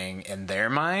happening in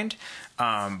their mind,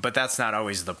 but that's not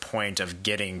always the point of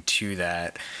getting to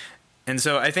that. And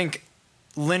so I think,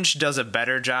 Lynch does a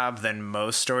better job than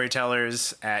most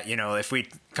storytellers at, if we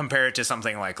compare it to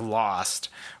something like Lost,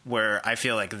 where I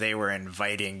feel like they were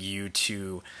inviting you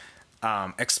to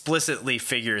explicitly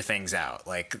figure things out.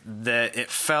 Like it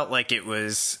felt like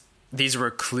these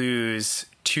were clues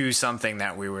to something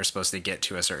that we were supposed to get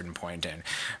to a certain point in.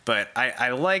 But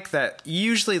I like that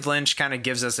usually Lynch kind of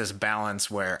gives us this balance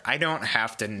where I don't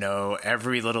have to know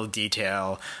every little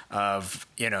detail of,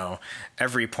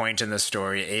 every point in the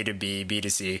story, A to B, B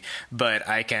to C, but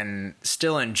I can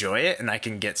still enjoy it and I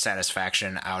can get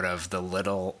satisfaction out of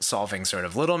the solving sort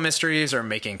of little mysteries or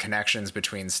making connections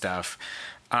between stuff.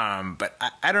 But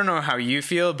I don't know how you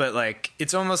feel, but like,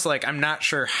 it's almost like I'm not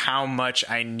sure how much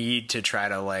I need to try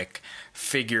to like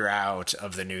figure out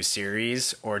of the new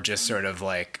series, or just sort of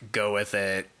like go with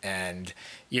it and,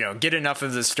 get enough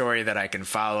of the story that I can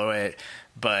follow it.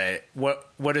 But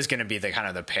what is going to be the kind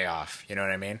of the payoff? You know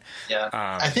what I mean? Yeah.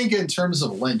 I think in terms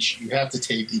of Lynch, you have to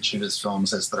take each of his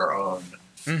films as their own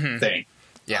thing.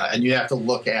 Yeah. And you have to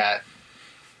look at,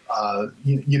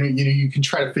 you can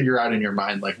try to figure out in your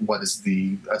mind, like, what is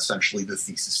essentially the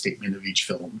thesis statement of each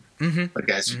film, like,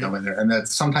 as you go in there. And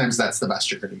sometimes that's the best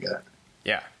you're going to get.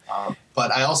 Yeah.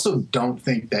 But I also don't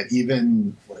think that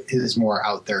even his more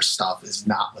out there stuff is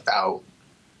not without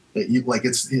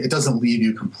it doesn't leave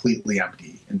you completely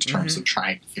empty in terms of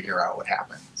trying to figure out what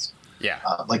happens. Yeah.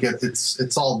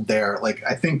 It's all there. Like,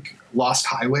 I think Lost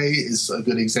Highway is a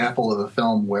good example of a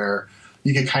film where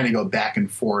you can kind of go back and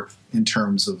forth in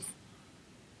terms of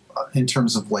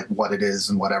like what it is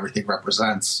and what everything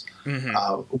represents.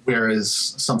 Whereas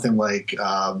something like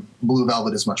Blue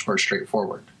Velvet is much more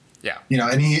straightforward. Yeah.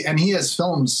 And he has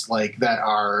films like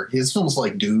films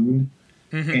like Dune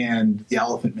and The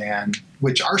Elephant Man,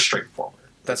 which are straightforward.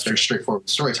 That's they're true. straightforward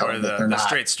storytelling. Or they're not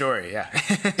straight story. Yeah.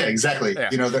 yeah, exactly.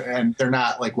 Yeah. And they're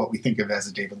not like what we think of as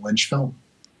a David Lynch film.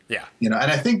 Yeah. And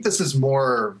I think this is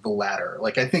more the latter.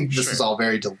 Like, I think this is all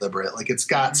very deliberate. Like, it's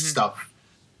got stuff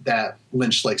that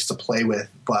Lynch likes to play with,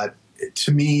 but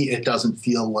to me, it doesn't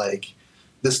feel like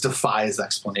this defies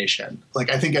explanation. Like,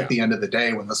 I think at the end of the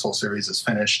day, when this whole series is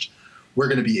finished, we're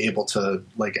going to be able to,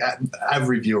 like,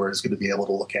 every viewer is going to be able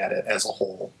to look at it as a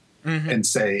whole and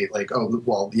say, like, oh,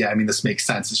 well, yeah, I mean, this makes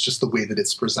sense. It's just the way that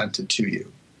it's presented to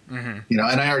you. And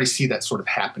I already see that sort of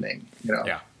happening,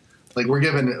 Yeah. Like,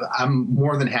 I'm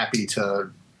more than happy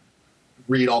to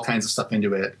read all kinds of stuff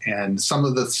into it. And some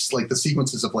of the, like, the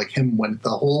sequences of, like, him, when the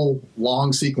whole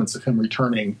long sequence of him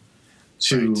returning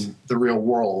to the real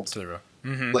world,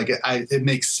 like, it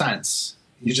makes sense.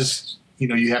 You just,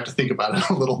 you have to think about it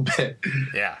a little bit.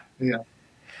 Yeah. Yeah.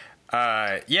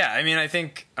 I mean, I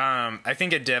think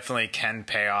it definitely can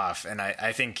pay off. And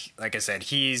I think, like I said,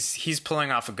 he's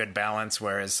pulling off a good balance,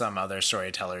 whereas some other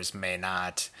storytellers may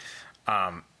not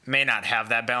have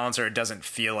that balance, or it doesn't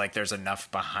feel like there's enough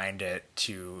behind it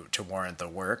to warrant the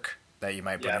work that you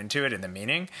might put into it and the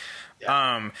meaning.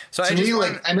 Yeah. So to me,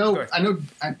 I know,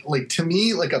 like, to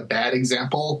me, like, a bad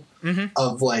example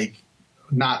of, like,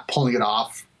 not pulling it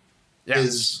off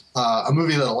is a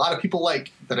movie that a lot of people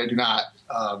like that I do not.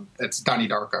 It's Donnie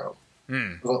Darko.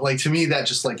 Like, to me, that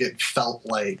just, like, it felt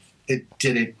like it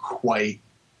didn't quite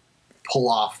pull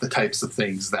off the types of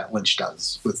things that Lynch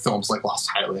does with films like Lost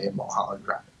Highway and Mulholland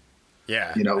Drive.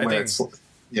 Yeah.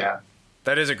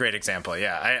 That is a great example.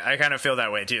 Yeah. I kind of feel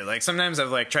that way too. Like, sometimes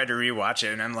I've, like, tried to rewatch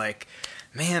it and I'm like,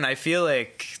 man, I feel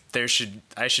like I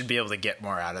should be able to get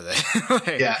more out of it.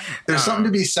 Like, there's something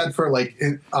to be said for, like,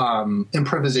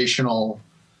 improvisational,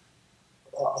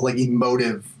 like,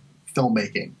 emotive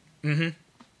filmmaking.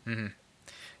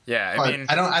 Yeah, I mean,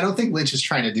 I don't think Lynch is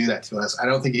trying to do that to us. I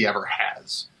don't think he ever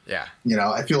has. Yeah.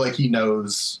 I feel like he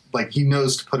knows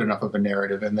to put enough of a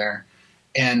narrative in there.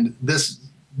 And this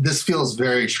feels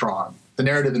very strong. The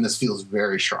narrative in this feels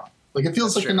very strong. Like, it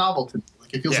feels like a novel to me.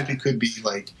 Like, it feels like it could be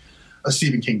like a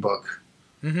Stephen King book,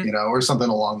 or something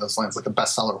along those lines, like a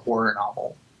bestseller horror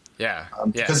novel. Yeah.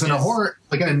 Because in a horror,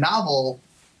 like in a novel,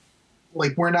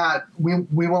 like,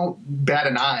 we won't bat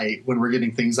an eye when we're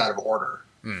getting things out of order,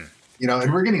 and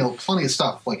we're getting plenty of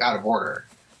stuff, like, out of order,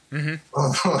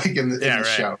 like in the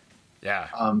show. Yeah.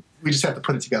 We just have to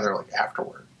put it together, like,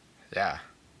 afterward. Yeah.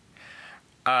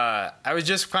 I was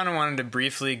just kind of wanted to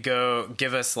briefly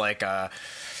give us, like, a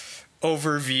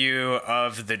overview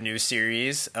of the new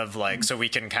series of, like, so we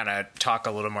can kind of talk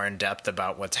a little more in depth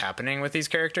about what's happening with these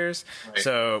characters. Right.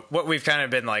 So what we've kind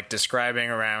of been, like, describing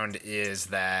around is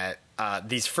that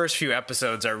these first few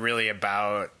episodes are really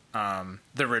about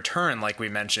the return, like we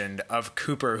mentioned, of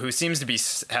Cooper, who seems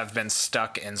to have been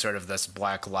stuck in sort of this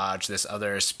Black Lodge, this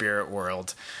other spirit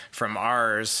world from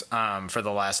ours, for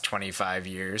the last 25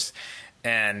 years.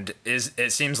 and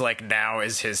it seems like now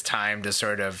is his time to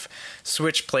sort of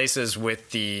switch places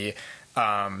with the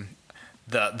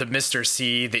Mr.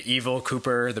 C, the evil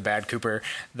Cooper, the bad Cooper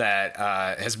that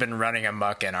has been running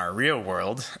amok in our real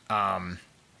world.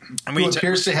 And who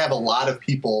appears to have a lot of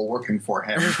people working for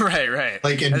him. Right.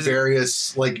 Like in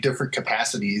various different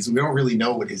capacities. We don't really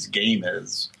know what his game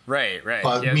is. Right.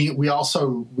 But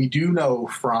we do know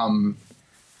from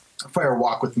Fire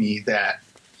Walk With Me that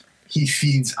he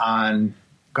feeds on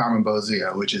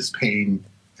Garmonbozia, which is pain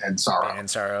and sorrow. Pain and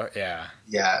sorrow, yeah.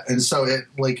 Yeah, and so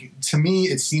to me,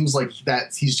 it seems like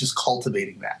that he's just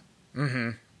cultivating that.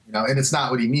 Mm-hmm. And it's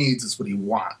not what he needs; it's what he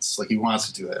wants. Like he wants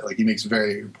to do it. Like he makes a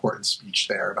very important speech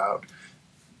there about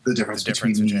the difference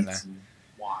between needs and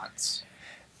wants.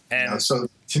 And so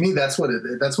to me, that's what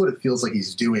it feels like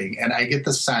he's doing. And I get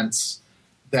the sense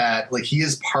that he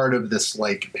is part of this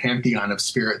pantheon of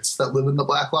spirits that live in the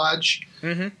Black Lodge,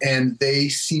 mm-hmm. and they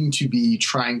seem to be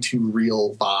trying to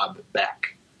reel Bob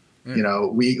back.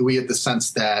 Mm. We get the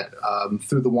sense that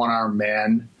through the one-armed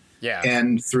man. Yeah.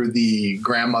 And through the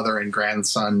grandmother and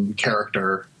grandson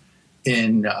character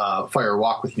in Fire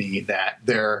Walk With Me, that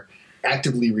they're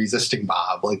actively resisting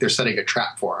Bob. They're setting a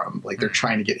trap for him. They're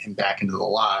trying to get him back into the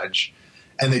lodge.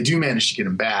 And they do manage to get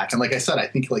him back. And like I said, I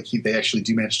think they actually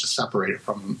do manage to separate it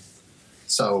from him.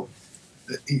 So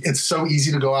it's so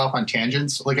easy to go off on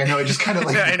tangents. I know I just kind of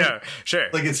I know, sure.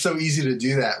 It's so easy to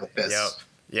do that with this. Yep.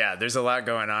 Yeah, there's a lot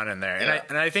going on in there. Yeah.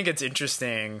 And I think it's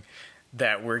interesting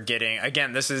that we're getting,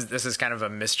 again, this is kind of a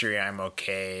mystery I'm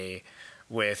okay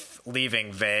with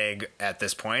leaving vague at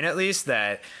this point, at least,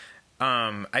 that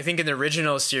I think in the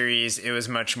original series it was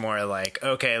much more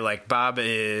Bob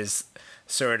is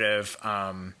sort of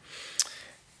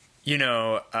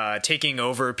taking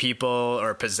over people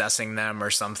or possessing them or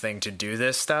something to do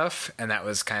this stuff, and that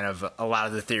was kind of a lot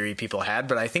of the theory people had.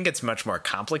 But I think it's much more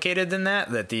complicated than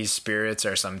that these spirits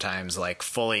are sometimes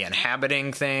fully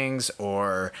inhabiting things,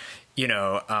 or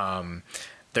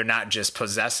they're not just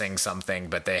possessing something,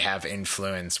 but they have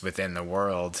influence within the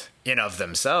world in of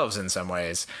themselves in some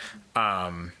ways.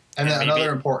 And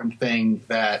another important thing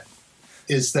that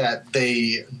is that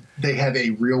they have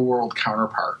a real world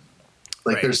counterpart.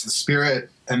 Right. There's the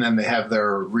spirit, and then they have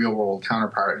their real world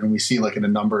counterpart. And we see in a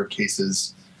number of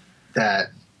cases that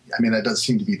does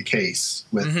seem to be the case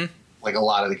with mm-hmm. a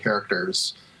lot of the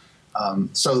characters.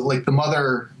 So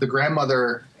the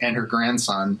grandmother and her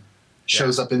grandson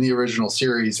shows up in the original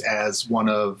series as one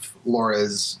of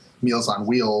Laura's Meals on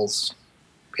Wheels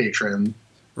patron.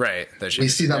 Right. We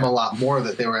see them a lot more,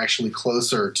 that they were actually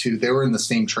closer to, they were in the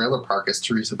same trailer park as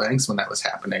Teresa Banks when that was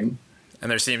happening.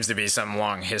 And there seems to be some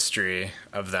long history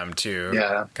of them too.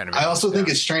 Yeah. I also think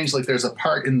it's strange. There's a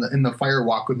part in the Fire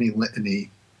Walk With Me litany.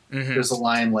 Mm-hmm. There's a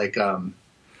line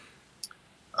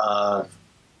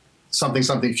something,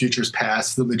 something futures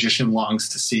past, the magician longs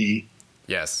to see.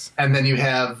 Yes. And then you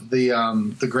have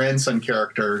the grandson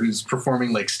character who's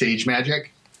performing stage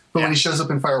magic. But when he shows up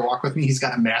in Fire Walk With Me, he's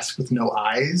got a mask with no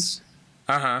eyes.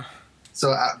 Uh-huh.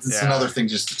 So it's another thing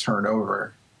just to turn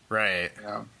over. Right.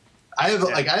 I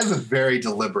have a very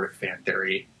deliberate fan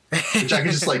theory, which I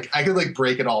could just I could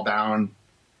break it all down,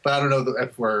 but I don't know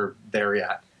if we're there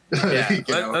yet. Yeah.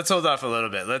 Let's hold off a little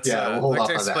bit. Let's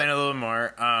explain a little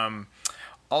more.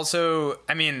 Also,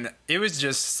 it was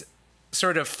just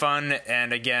sort of fun,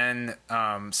 and again,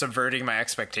 subverting my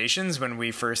expectations when we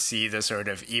first see the sort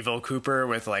of evil Cooper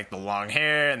with the long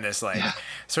hair and this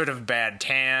sort of bad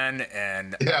tan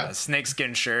and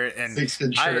snakeskin shirt. And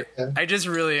snakeskin shirt, I just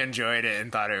really enjoyed it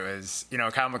and thought it was,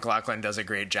 Kyle MacLachlan does a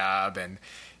great job, and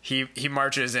he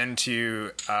marches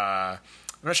into I'm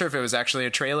not sure if it was actually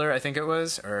a trailer, I think it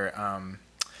was, or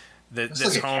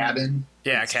this home cabin.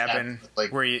 Yeah, a cabin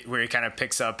where he kind of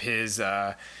picks up his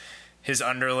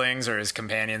underlings or his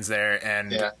companions there,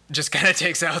 and just kind of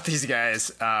takes out these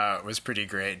guys. Was pretty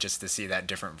great just to see that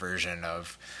different version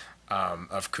of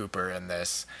Cooper in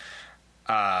this.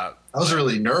 I was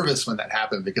really nervous when that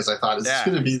happened, because I thought, is this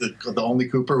going to be the only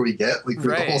Cooper we get through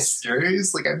the whole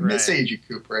series? I miss Agent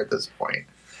Cooper at this point.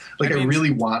 I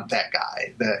really want that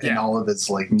guy in all of his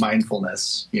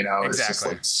mindfulness. It's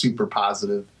just super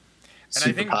positive.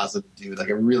 Positive dude. I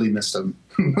really missed him.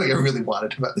 I really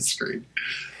wanted him on the screen.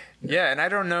 Yeah, and I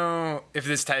don't know if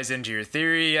this ties into your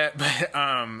theory yet, but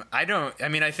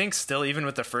I think still, even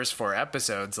with the first 4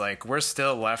 episodes, we're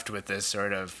still left with this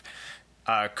sort of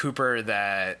Cooper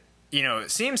that,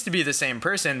 seems to be the same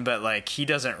person, but he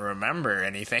doesn't remember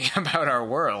anything about our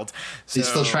world. So, he's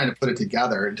still trying to put it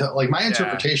together. My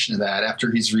interpretation of that,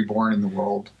 after he's reborn in the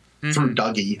world through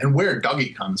Dougie, and where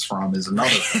Dougie comes from is another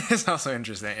thing. It's also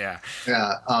interesting, yeah.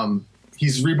 Yeah,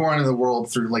 he's reborn in the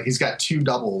world through, like, he's got two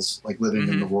doubles, like, living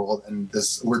in the world. And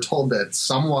we're told that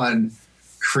someone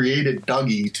created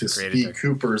Dougie to speed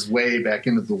Cooper's way back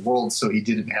into the world so he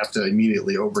didn't have to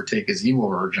immediately overtake his evil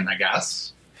version, I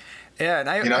guess. Yeah, and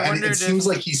I it seems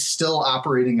like he's still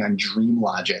operating on dream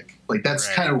logic. Like, that's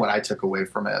kind of what I took away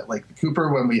from it. Like,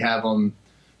 Cooper, when we have him,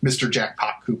 Mr.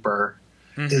 Jackpot Cooper,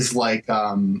 is like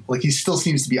he still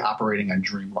seems to be operating on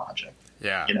dream logic.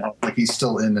 Yeah. You know, like, he's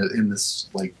still in this,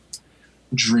 like,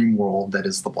 dream world that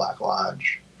is the Black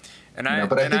Lodge. But I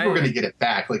think we're going to get it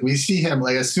back. Like, we see him,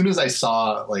 like, as soon as I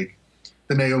saw, like,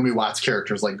 the Naomi Watts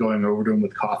characters, like, going over to him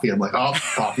with coffee, I'm like, oh,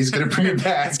 coffee's going to bring him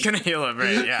back. It's going to heal him,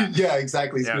 right? Yeah. Yeah,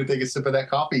 exactly. He's going to take a sip of that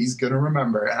coffee. He's going to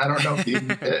remember. And I don't know if he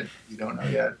even did. You don't know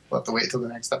yet. We'll have to wait till the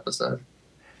next episode.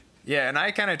 Yeah, and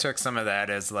I kind of took some of that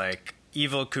as, like,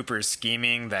 evil Cooper's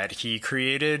scheming that he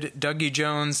created Dougie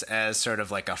Jones as sort of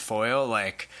like a foil.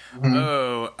 Like,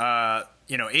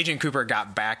 Agent Cooper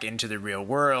got back into the real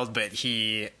world, but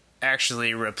he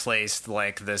actually replaced,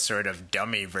 like, this sort of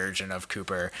dummy version of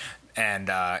Cooper. And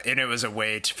it was a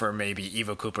way for maybe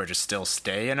evil Cooper to still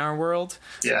stay in our world.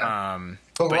 Yeah.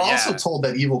 But we're also told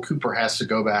that evil Cooper has to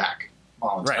go back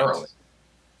voluntarily.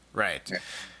 Right. Yeah.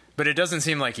 But it doesn't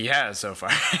seem like he has so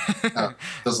far. No,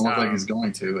 doesn't look like he's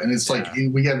going to. And it's like,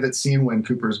 we have that scene when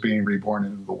Cooper's being reborn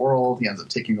into the world. He ends up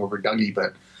taking over Dougie,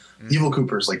 but evil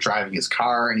Cooper's, like, driving his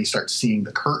car, and he starts seeing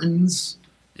the curtains.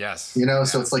 Yes.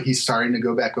 So it's like he's starting to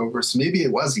go back over. So maybe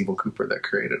it was evil Cooper that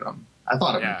created him. I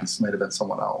thought it might have been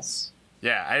someone else.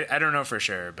 Yeah, I don't know for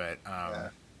sure, but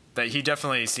that he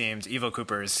definitely seems evil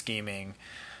Cooper is scheming.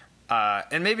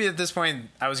 And maybe at this point,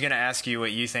 I was going to ask you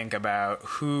what you think about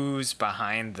who's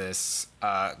behind this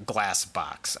glass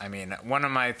box. I mean, one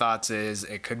of my thoughts is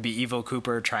it could be evil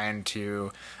Cooper trying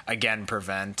to, again,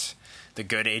 prevent the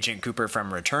good Agent Cooper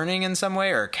from returning in some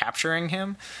way or capturing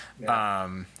him. Yeah.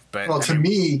 To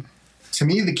me,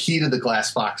 the key to the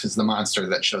glass box is the monster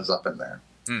that shows up in there.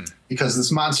 Because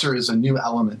this monster is a new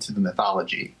element to the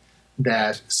mythology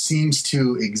that seems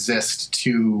to exist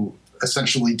to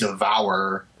essentially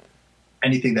devour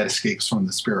anything that escapes from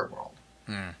the spirit world.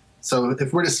 So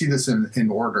if we're to see this in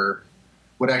order,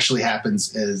 what actually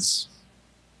happens is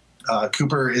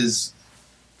Cooper is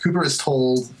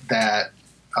told that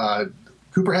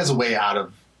Cooper has a way out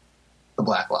of the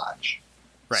Black Lodge.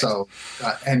 Right. So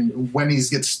and when he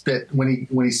spit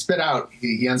out,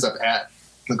 he ends up at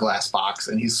the glass box,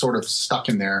 and he's sort of stuck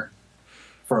in there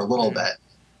for a little bit.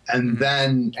 And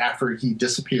then after he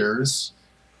disappears,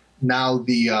 now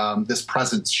this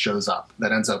presence shows up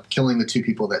that ends up killing the two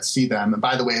people that see them. And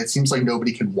by the way, it seems like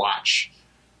nobody can watch.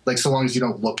 Like, so long as you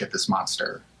don't look at this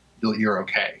monster, you're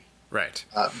okay. Right.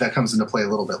 That comes into play a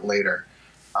little bit later.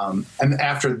 And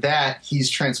after that, he's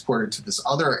transported to this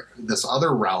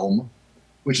other realm,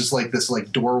 which is like this,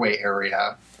 like, doorway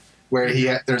area where he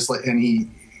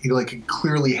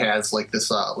clearly has, like, this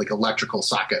like electrical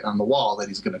socket on the wall that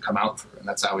he's going to come out through, and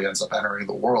that's how he ends up entering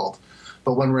the world.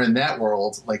 But when we're in that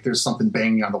world, like, there's something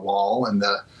banging on the wall, and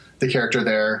the character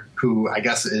there, who I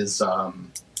guess is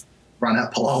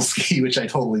Ronette Pawlowski, which I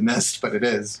totally missed, but it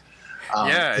is.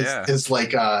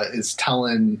 Is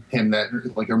telling him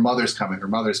that, like, her mother's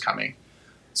coming.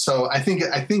 So I think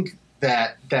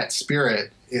that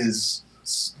spirit is,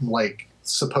 like,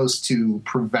 supposed to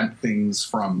prevent things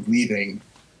from leaving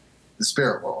the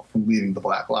spirit world, from leaving the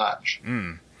Black Lodge.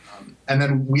 And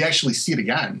then we actually see it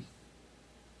again,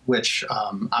 which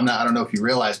I don't know if you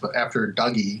realize, but after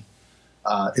Dougie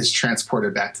is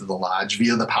transported back to the lodge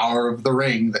via the power of the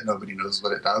ring that nobody knows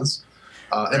what it does.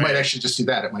 It might actually just do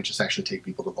that. It might just actually take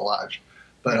people to the lodge.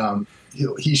 But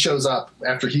he shows up,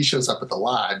 after he shows up at the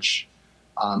lodge,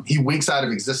 he winks out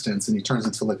of existence and he turns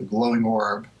into, like, a glowing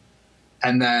orb.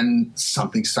 And then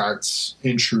something starts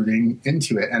intruding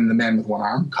into it. And the man with one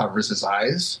arm covers his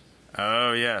eyes.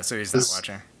 Oh, yeah. So he's not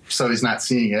watching. So he's not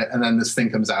seeing it. And then this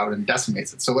thing comes out and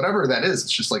decimates it. So whatever that is,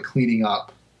 it's just like cleaning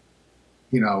up,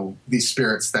 these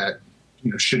spirits that,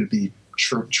 shouldn't be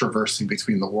traversing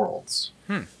between the worlds.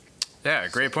 Yeah,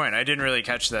 great point. I didn't really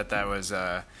catch that was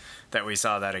that we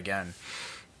saw that again.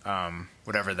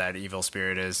 Whatever that evil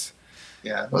spirit is.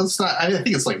 Yeah, well, it's not. I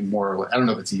think it's like more. I don't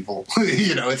know if it's evil.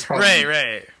 It's probably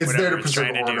right. It's whatever there to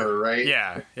preserve order, right?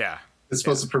 Yeah. It's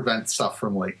supposed to prevent stuff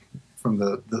from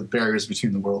the barriers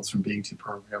between the worlds from being too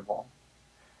programmable.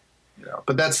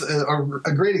 But that's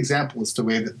a great example as to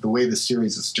the way the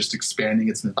series is just expanding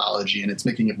its mythology, and it's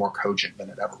making it more cogent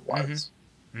than it ever was.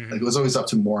 Like, it was always up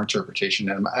to more interpretation,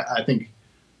 and I think.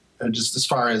 Just as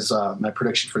far as my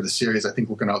prediction for the series, I think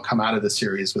we're going to come out of the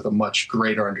series with a much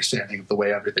greater understanding of the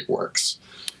way everything works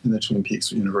in the Twin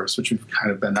Peaks universe, which we've kind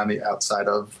of been on the outside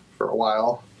of for a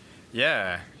while.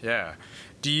 Yeah, yeah.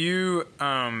 Do you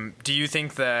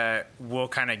think that we'll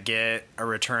kind of get a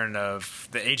return of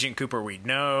the Agent Cooper we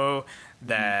know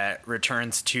that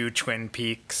returns to Twin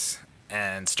Peaks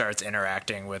and starts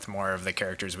interacting with more of the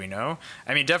characters we know?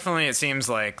 I mean, definitely it seems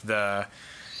like the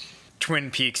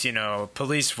Twin Peaks,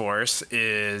 police force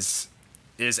is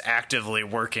actively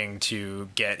working to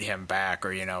get him back,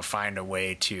 or find a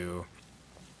way to,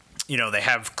 they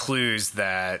have clues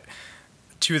that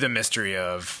to the mystery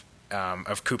of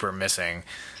Cooper missing.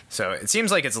 So it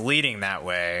seems like it's leading that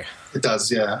way. It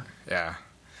does, yeah. Yeah.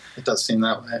 It does seem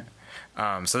that way.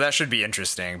 So that should be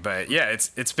interesting. But yeah,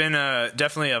 it's been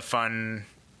definitely a fun,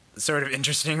 sort of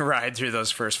interesting ride through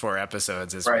those first 4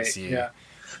 episodes as we see. Yeah.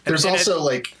 There's also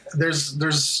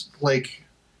there's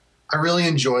I really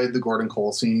enjoyed the Gordon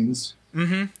Cole scenes.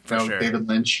 Mm-hmm. For sure. David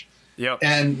Lynch. Yep.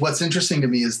 And what's interesting to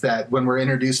me is that when we're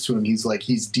introduced to him, he's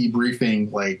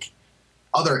debriefing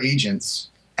other agents.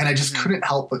 And I just couldn't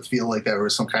help but feel like there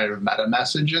was some kind of meta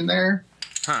message in there.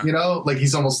 Huh.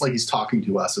 He's almost like he's talking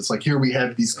to us. It's like, here we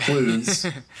have these clues.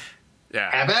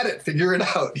 Yeah. Have at it. Figure it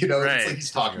out. Right. It's like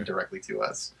he's talking directly to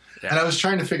us. Yeah. And I was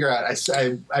trying to figure out,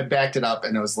 I backed it up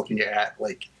and I was looking at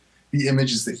the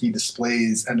images that he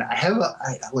displays. And I have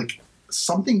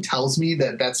something tells me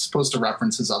that that's supposed to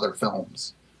reference his other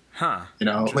films. Huh.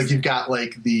 You've got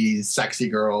the sexy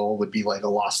girl would be a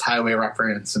Lost Highway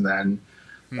reference, and then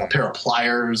a pair of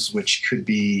pliers, which could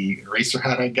be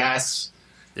Eraserhead, I guess.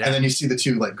 Yeah. And then you see the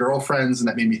 2 girlfriends, and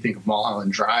that made me think of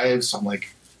Mulholland Drive. So I'm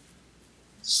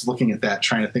just looking at that,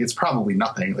 trying to think. It's probably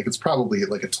nothing. It's probably a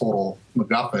total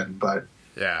MacGuffin, but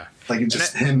yeah,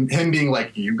 him being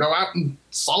you go out and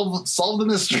solve the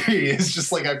mystery. It's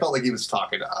just I felt like he was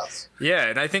talking to us. Yeah,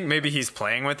 and I think maybe he's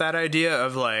playing with that idea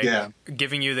of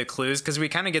giving you the clues, because we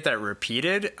kind of get that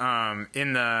repeated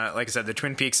in the, like I said, the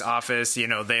Twin Peaks office.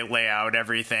 They lay out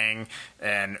everything,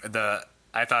 and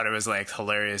I thought it was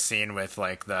hilarious scene with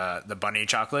the bunny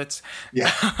chocolates.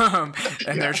 Yeah.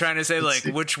 And they're trying to say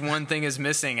which one thing is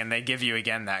missing, and they give you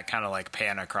again that kind of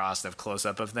pan across of close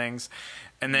up of things.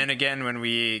 And then again, when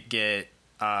we get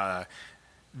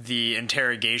the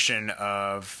interrogation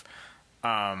of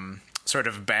sort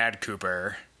of bad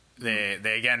Cooper, they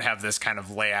again have this kind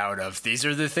of layout of, these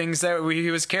are the things that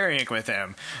he was carrying with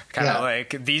him, kind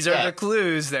of these are the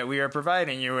clues that we are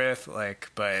providing you with,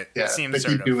 but it seems they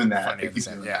sort keep of doing that. funny.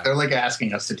 They're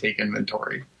asking us to take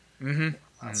inventory. Mm-hmm.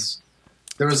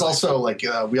 There was also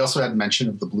we also had mention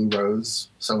of the Blue Rose,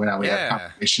 so now we have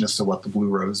confirmation as to what the Blue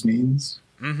Rose means.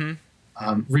 Mm-hmm.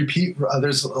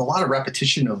 There's a lot of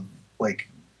repetition of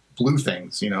blue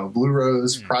things, Blue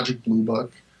Rose, Project Blue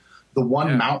Book. The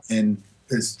one mountain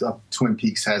is Twin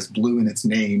Peaks has blue in its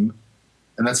name,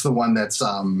 and that's the one that's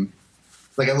I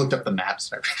looked up the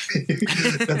maps and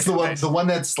everything. That's the one. Nice. The one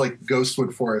that's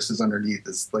Ghostwood Forest is underneath.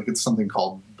 It's something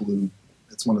called Blue.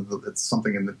 It's it's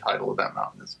something in the title of that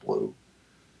mountain is blue.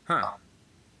 Huh.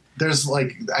 There's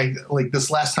this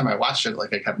last time I watched it,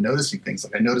 I kept noticing things.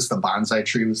 I noticed the bonsai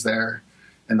tree was there,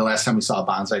 and the last time we saw a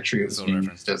bonsai tree, it was being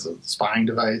used as a spying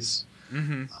device.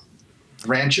 Mm-hmm.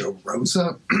 Rancho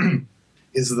Rosa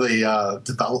is the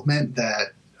development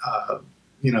that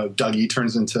Dougie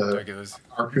turns into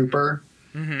R. Cooper.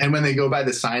 Mm-hmm. And when they go by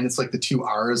the sign, it's the 2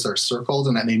 R's are circled,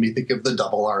 and that made me think of the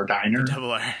Double R Diner. The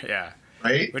Double R, yeah.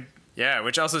 Right?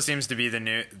 Which also seems to be the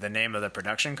name of the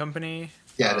production company.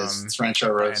 Yeah, it is. It's Rancho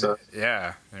Rosa.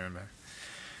 I remember.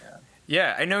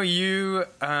 Yeah, I know you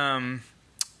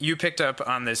you picked up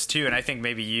on this too, and I think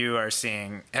maybe you have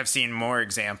seen more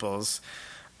examples.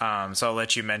 So I'll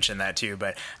let you mention that too.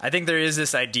 But I think there is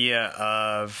this idea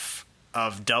of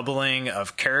doubling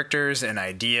of characters and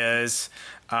ideas,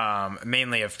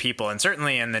 mainly of people. And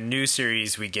certainly in the new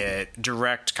series, we get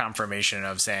direct confirmation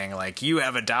of saying you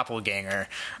have a doppelganger.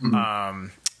 Mm-hmm.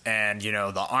 And,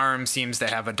 the Arm seems to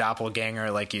have a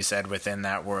doppelganger, like you said, within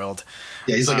that world.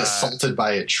 Yeah, he's assaulted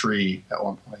by a tree at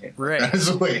one point. Right. That's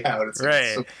the way out. It's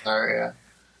right. So bizarre, yeah.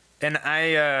 And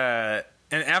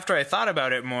and after I thought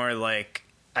about it more,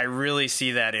 I really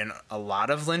see that in a lot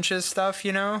of Lynch's stuff,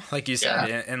 like you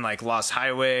said, in Lost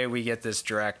Highway, we get this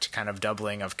direct kind of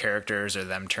doubling of characters or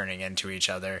them turning into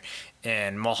each other.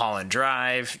 In Mulholland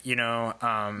Drive,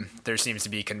 there seems to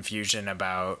be confusion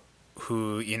about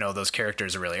who, those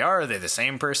characters really are. Are they the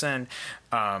same person?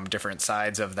 Different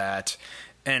sides of that.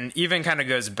 And even kind of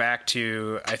goes back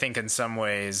to, I think in some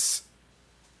ways,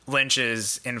 Lynch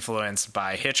is influenced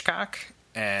by Hitchcock.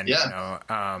 And,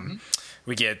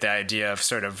 we get the idea of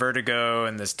sort of Vertigo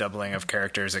and this doubling of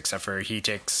characters, except for he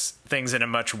takes things in a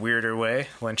much weirder way.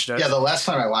 Lynch does. Yeah, the last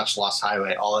time I watched Lost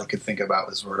Highway, all I could think about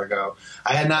was Vertigo.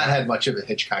 I had not had much of a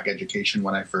Hitchcock education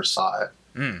when I first saw it.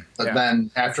 But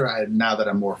then now that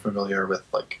I'm more familiar with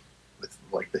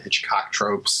the Hitchcock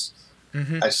tropes,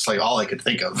 I just like all I could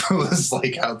think of was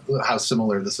like how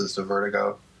similar this is to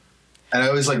Vertigo. And I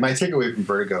always like my takeaway from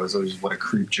Vertigo is always what a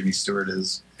creep Jimmy Stewart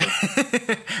is.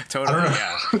 Totally,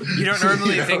 yeah. You don't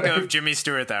normally think of Jimmy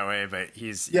Stewart that way, but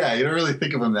he's you don't really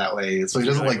think of him that way. So he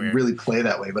doesn't really play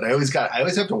that way. But I always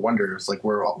have to wonder. It's like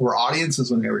were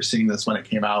audiences when they were seeing this when it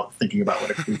came out thinking about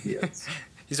what a creep he is.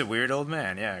 He's a weird old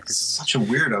man. Yeah, such a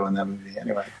weirdo in that movie.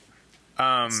 Anyway,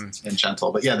 and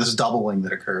gentle, but this doubling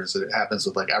that occurs, it happens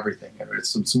with like everything.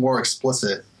 It's more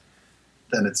explicit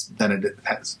than it has been in the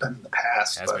past. Been in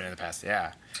the past,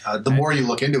 yeah. The more you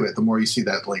look into it, the more you see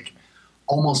that like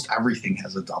almost everything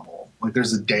has a double. Like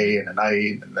there's a day and a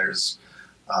night, and there's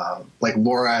like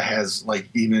Laura has like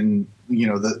even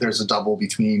there's a double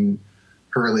between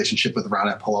her relationship with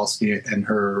Ronette Pawlowski and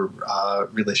her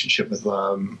relationship with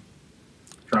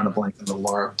drawing a blank on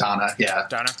the Donna. Yeah,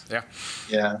 Donna. Yeah,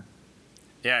 yeah,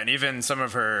 yeah, and even some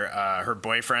of her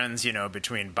boyfriends,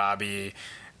 between Bobby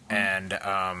and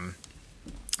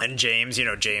James,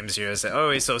 James is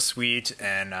he's so sweet,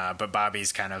 and but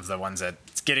Bobby's kind of the ones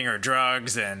that's getting her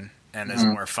drugs and is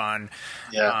more fun.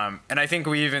 Yeah. And I think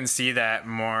we even see that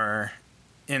more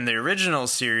in the original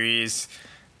series.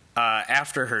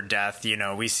 After her death,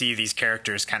 we see these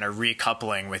characters kind of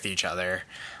recoupling with each other,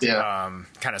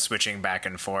 kind of switching back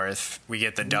and forth. We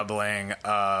get the doubling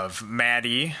of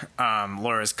Maddie,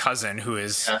 Laura's cousin, who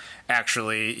is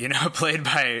actually, played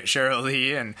by Cheryl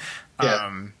Lee, and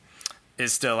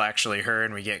is still actually her,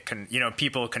 and we get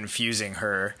people confusing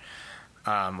her,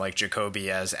 like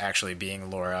Jacoby, as actually being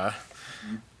Laura.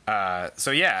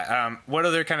 What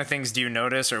other kind of things do you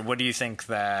notice, or what do you think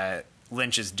that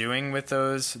Lynch is doing with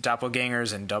those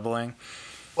doppelgangers and doubling?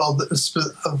 Well,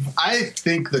 I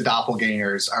think the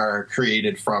doppelgangers are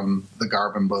created from the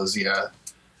Garvin-Bosia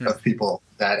of people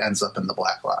that ends up in the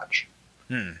Black Lodge.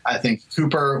 I think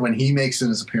Cooper, when he makes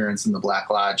his appearance in the Black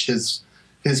Lodge, his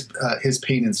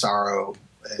pain and sorrow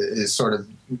is sort of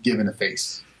given a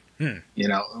face.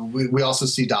 We also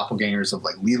see doppelgangers of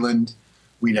like Leland.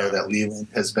 We know that Leland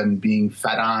has been being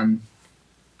fed on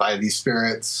by these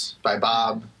spirits, by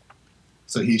Bob.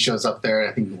 So he shows up there.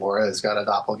 I think Laura has got a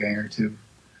doppelganger too.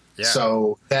 Yeah.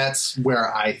 So that's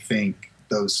where I think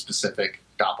those specific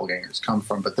doppelgangers come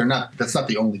from. But that's not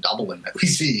the only doubling that we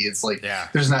see. It's like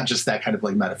there's not just that kind of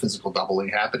like metaphysical doubling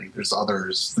happening.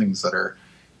 There's things that are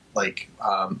like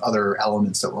other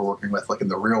elements that we're working with, like in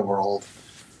the real world,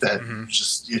 that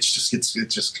it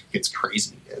just gets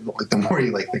crazy. Like the more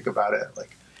you like think about it,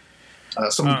 like.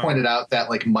 Someone pointed out that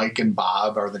like Mike and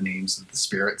Bob are the names of the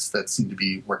spirits that seem to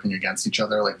be working against each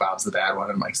other. Like Bob's the bad one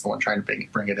and Mike's the one trying to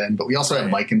bring it in. But we also have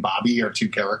Mike and Bobby are two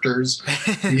characters.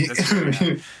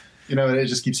 It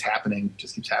just keeps happening.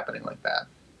 Like that.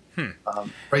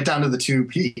 Right down to the two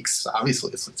peaks.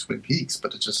 Obviously, it's like Twin Peaks,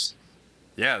 but it just.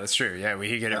 Yeah, that's true. Yeah, we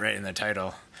could get it right in the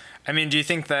title. I mean, do you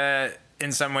think that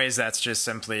in some ways that's just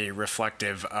simply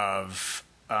reflective of?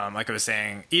 Like I was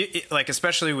saying, like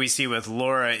especially we see with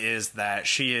Laura is that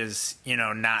she is,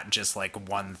 not just like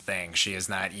one thing. She is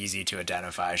not easy to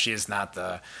identify. She is not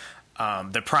the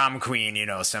prom queen,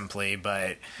 simply,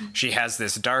 but she has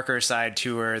this darker side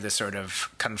to her, this sort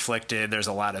of conflicted. There's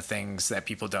a lot of things that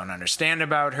people don't understand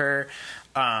about her.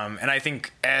 And I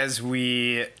think as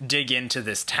we dig into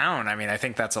this town, I mean, I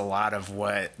think that's a lot of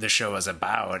what the show is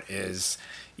about is,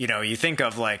 you think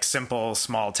of like simple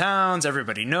small towns,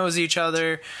 everybody knows each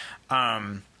other.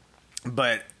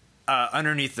 But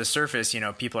underneath the surface,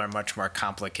 people are much more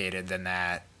complicated than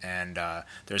that. And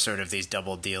there's sort of these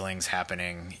double dealings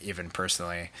happening even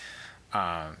personally.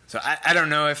 So I don't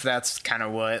know if that's kind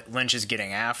of what Lynch is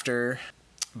getting after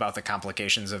about the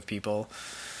complications of people.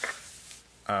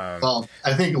 Well,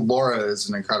 I think Laura is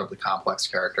an incredibly complex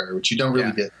character, which you don't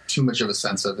really get too much of a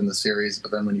sense of in the series. But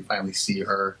then when you finally see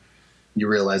her, you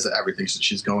realize that everything that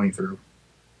she's going through.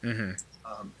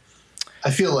 I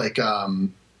feel like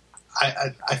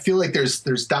I feel like there's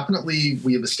definitely,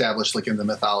 we have established like in the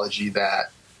mythology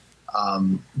that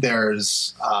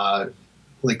there's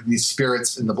like these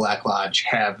spirits in the Black Lodge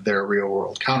have their real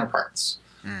world counterparts.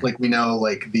 Like we know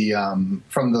like the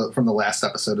from the last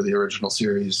episode of the original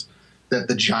series that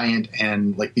the giant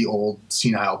and like the old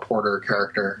senile Porter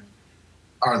character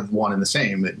are one and the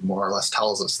same. It more or less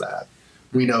tells us that.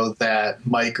 We know that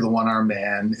Mike, the one-armed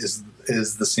man, is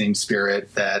the same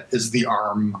spirit that is the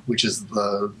arm, which is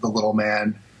the little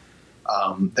man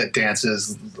that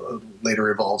dances, later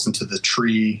evolves into the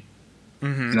tree.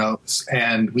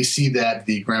 And we see that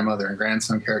the grandmother and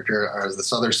grandson character are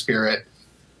this other spirit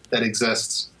that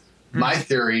exists. My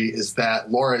theory is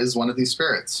that Laura is one of these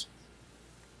spirits.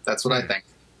 That's what I think.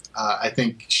 I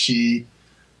think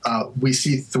we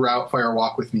see throughout Fire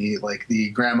Walk with Me, like the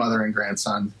grandmother and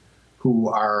grandson who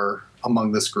are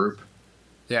among this group.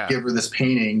 Yeah. Give her this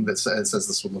painting that says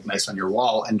this would look nice on your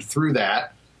wall. And through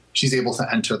that, she's able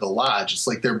to enter the lodge. It's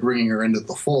like they're bringing her into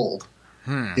the fold.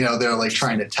 They're like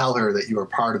trying to tell her that you are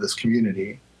part of this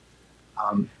community.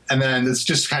 And then it's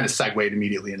just kind of segued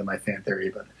immediately into my fan theory.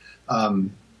 But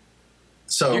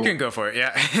so you can go for it.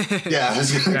 Yeah. Yeah, I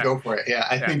was going to go for it. Yeah,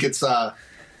 I think it's. And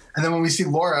then when we see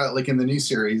Laura, like in the new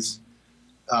series,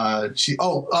 when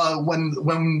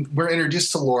we're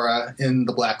introduced to Laura in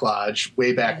the Black Lodge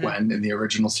way back when in the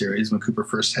original series, when Cooper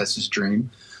first has his dream,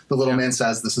 the little man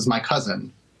says, "This is my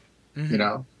cousin,"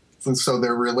 so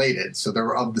they're related. So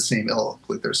they're of the same ilk,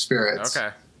 like they're spirits.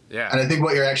 Okay. Yeah. And I think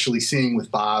what you're actually seeing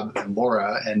with Bob and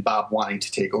Laura, and Bob wanting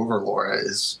to take over Laura,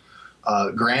 is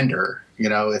grander.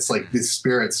 It's like these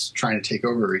spirits trying to take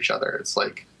over each other. It's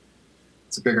like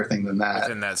it's a bigger thing than that.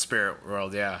 Within that spirit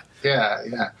world, yeah. Yeah,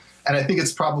 yeah. And I think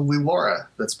it's probably Laura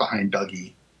that's behind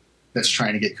Dougie, that's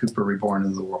trying to get Cooper reborn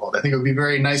into the world. I think it would be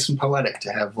very nice and poetic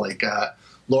to have like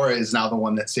Laura is now the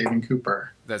one that's saving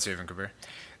Cooper. That's saving Cooper.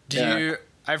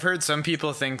 I've heard some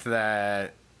people think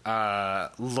that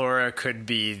Laura could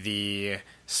be the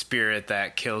spirit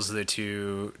that kills the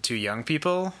two young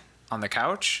people on the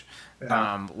couch.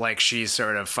 Yeah. Like she's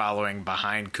sort of following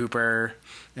behind Cooper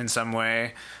in some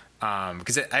way.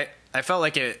 Because I felt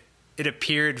like it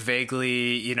appeared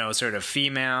vaguely, sort of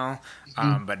female,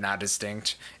 but not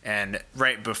distinct. And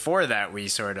right before that, we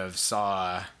sort of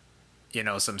saw,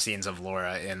 some scenes of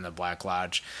Laura in the Black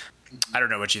Lodge. I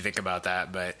don't know what you think about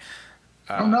that, but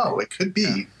I don't know. It could be.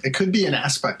 Yeah. It could be an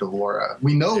aspect of Laura.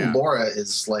 We know Laura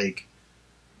is like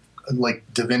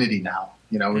divinity now.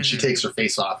 When she takes her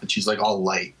face off and she's like all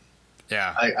light.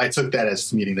 Yeah, I took that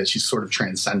as meaning that she's sort of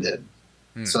transcended.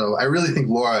 So I really think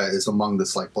Laura is among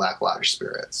this like Black Lodge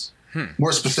spirits.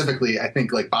 More specifically, I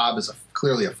think like Bob is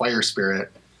clearly a fire spirit,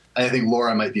 and I think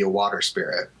Laura might be a water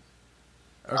spirit.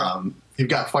 Okay. You've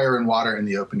got fire and water in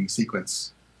the opening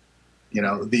sequence.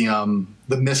 The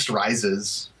mist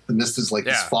rises. The mist is like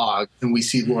this fog, and we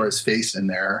see Laura's face in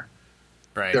there.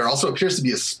 Right. There also appears to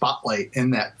be a spotlight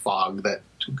in that fog that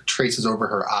traces over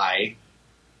her eye.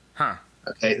 Huh.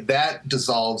 Okay, that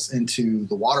dissolves into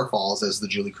the waterfalls as the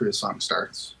Julie Cruz song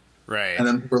starts. Right. And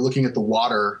then we're looking at the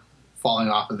water falling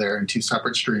off of there in two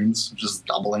separate streams, which is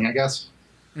doubling, I guess.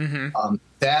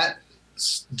 That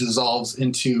dissolves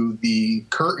into the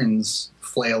curtains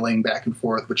flailing back and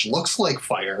forth, which looks like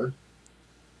fire.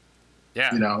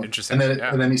 Yeah, interesting.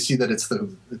 And then you see that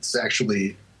it's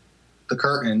actually the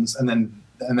curtains, and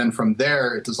then from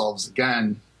there it dissolves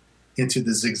again into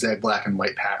the zigzag black and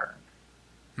white pattern.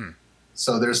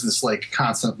 So there's this like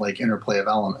constant like interplay of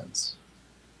elements.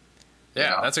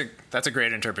 Yeah, that's a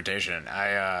great interpretation.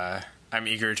 I'm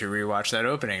eager to rewatch that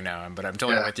opening now, but I'm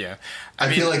totally with you.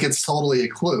 I feel like it's totally a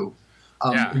clue.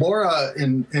 Laura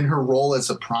in her role as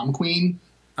a prom queen.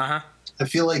 I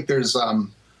feel like there's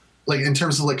like in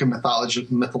terms of like a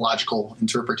mythological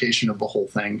interpretation of the whole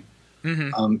thing.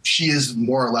 She is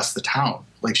more or less the town.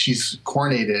 Like she's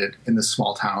coronated in this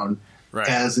small town. Right.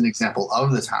 As an example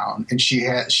of the town, and she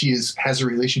has a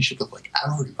relationship with like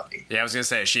everybody. Yeah, I was gonna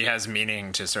say she has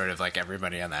meaning to sort of like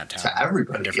everybody on that town. To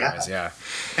everybody, yeah.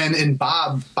 And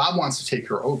Bob wants to take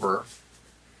her over.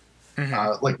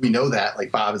 Like we know that.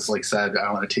 Like Bob has like said,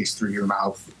 "I want to taste through your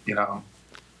mouth,"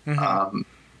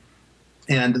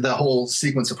 And the whole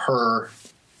sequence of her,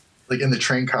 like in the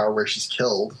train car where she's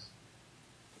killed,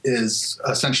 is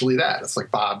essentially that. It's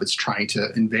like Bob is trying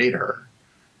to invade her.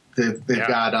 They've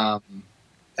got,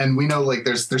 and we know like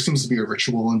there seems to be a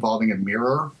ritual involving a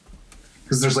mirror,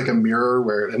 because there's like a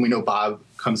mirror and we know Bob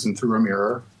comes in through a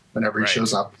mirror whenever he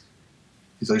shows up.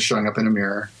 He's always showing up in a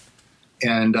mirror,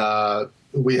 and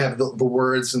we have the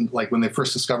words, and like when they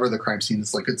first discover the crime scene,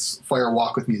 it's like it's "Fire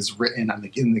Walk with Me" is written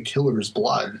in the killer's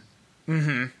blood.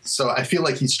 So I feel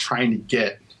like he's trying to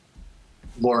get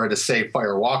Laura to say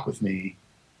 "Fire Walk with Me"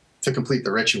 to complete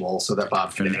the ritual, so that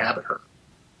Bob can inhabit her.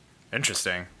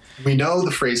 Interesting. We know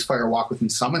the phrase "Fire Walk with Me"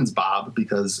 summons Bob,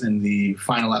 because in the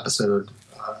final episode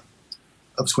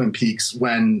of Twin Peaks,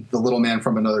 when the little man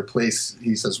from another place,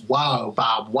 he says, "Wow,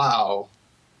 Bob, wow,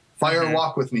 fire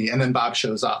walk with me," and then Bob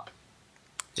shows up.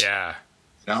 Yeah.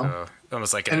 So,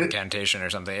 almost like an incantation or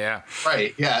something. Yeah.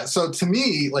 Right. Yeah. So to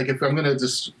me, like if I'm going to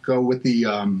just go with the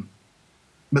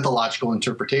mythological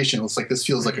interpretation, it's like this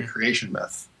feels like a creation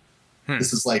myth.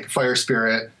 This is like fire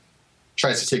spirit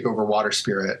tries to take over water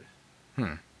spirit.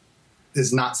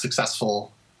 Is not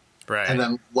successful, right? And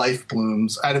then life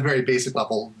blooms at a very basic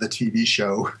level. The TV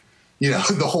show, the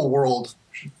whole world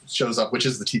shows up, which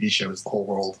is the TV show is the whole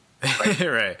world, right?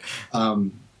 Right.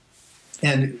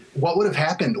 And what would have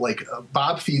happened? Like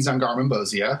Bob feeds on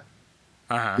Garmonbozia.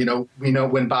 Uh-huh. We know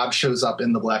when Bob shows up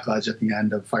in the Black Lodge at the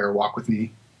end of Fire Walk with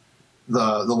Me,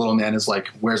 the little man is like,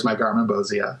 "Where's my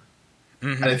Garmonbozia?"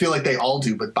 Mm-hmm. And I feel like they all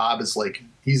do, but Bob is like,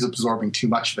 he's absorbing too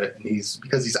much of it, and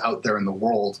because he's out there in the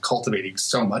world cultivating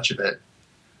so much of it,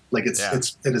 like it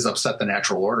has upset the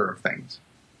natural order of things.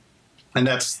 And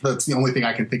that's the only thing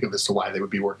I can think of as to why they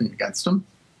would be working against him.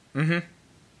 Mm-hmm.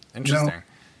 Interesting.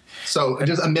 So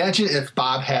just imagine if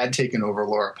Bob had taken over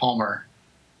Laura Palmer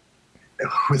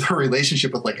with her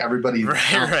relationship with like everybody.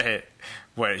 Right.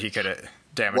 What he could have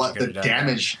damage. What the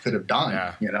damage could have done.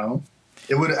 Yeah.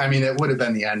 It would have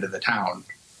been the end of the town,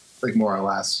 like more or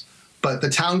less. But the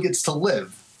town gets to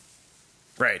live.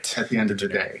 Right. At the end of the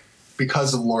day,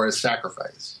 because of Laura's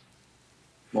sacrifice,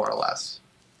 more or less.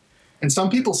 And some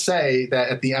people say that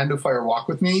at the end of Fire Walk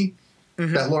with Me,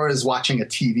 mm-hmm. that Laura is watching a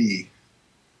TV.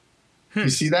 You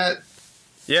see that?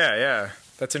 Yeah.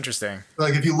 That's interesting.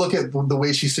 Like if you look at the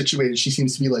way she's situated, she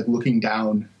seems to be like looking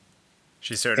down.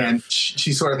 She sort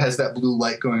of has that blue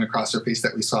light going across her face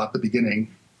that we saw at the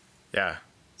beginning. Yeah.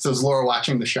 So is Laura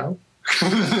watching the show?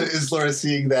 Is Laura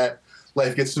seeing that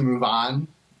life gets to move on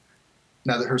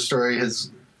now that her story has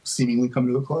seemingly come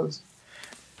to a close?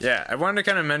 Yeah, I wanted to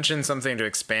kind of mention something to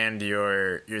expand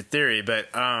your theory, but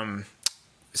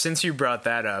since you brought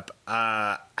that up,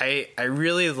 I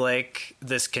really like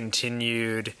this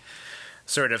continued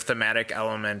sort of thematic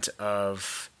element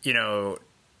of,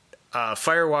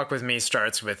 Fire Walk with Me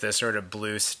starts with this sort of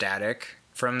blue static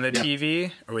from the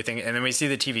TV, and then we see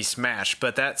the TV smash,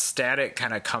 but that static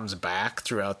kind of comes back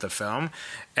throughout the film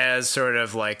as sort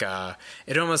of like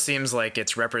it almost seems like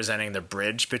it's representing the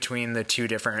bridge between the two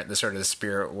different, the sort of the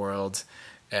spirit world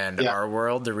and our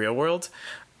world, the real world.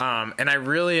 And I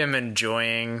really am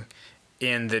enjoying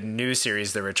in the new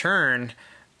series, The Return,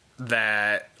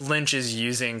 that Lynch is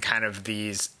using kind of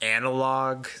these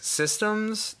analog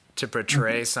systems to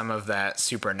portray some of that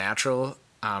supernatural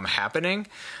happening.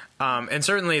 And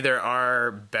certainly there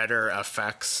are better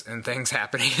effects and things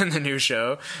happening in the new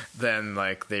show than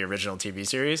like the original TV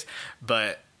series.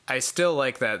 But I still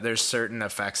like that there's certain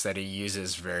effects that he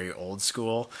uses very old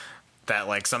school that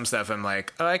like some stuff I'm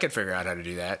like, oh, I could figure out how to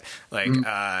do that, like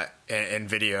in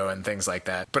video and things like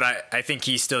that. But I think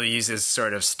he still uses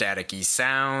sort of staticky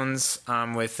sounds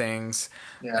with things.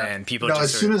 Yeah. And people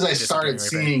as soon as I started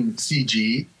seeing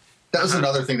CG, that was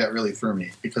another thing that really threw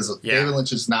me because David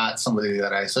Lynch is not somebody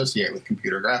that I associate with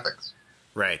computer graphics.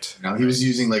 Right. He was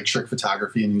using like trick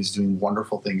photography and he was doing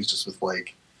wonderful things just with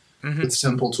like with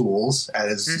simple tools at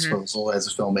his disposal as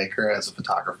a filmmaker, as a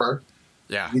photographer.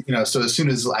 Yeah. So as soon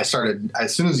as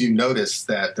you notice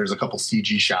that there's a couple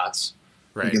CG shots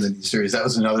in the new series, that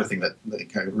was another thing that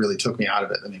kind of really took me out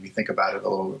of it, that made me think about it a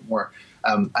little bit more.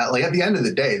 Like at the end of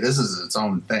the day, this is its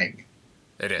own thing.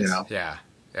 It is. Yeah.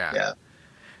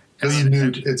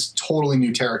 It's totally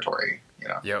new territory.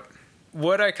 Yep.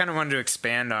 What I kind of wanted to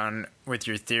expand on with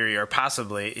your theory, or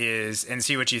possibly, is, and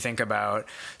see what you think about.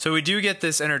 So we do get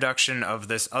this introduction of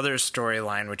this other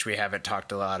storyline, which we haven't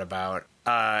talked a lot about.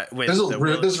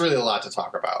 There's really a lot to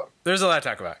talk about. There's a lot to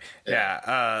talk about.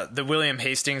 Yeah. The William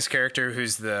Hastings character,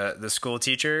 who's the school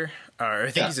teacher, or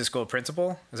I think he's a school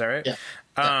principal. Is that right?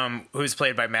 Yeah. Who's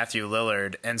played by Matthew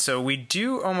Lillard. And so we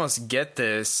do almost get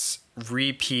this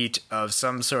repeat of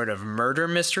some sort of murder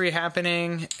mystery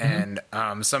happening and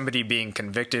somebody being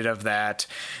convicted of that.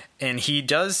 And he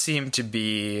does seem to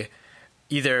be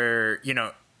either,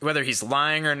 whether he's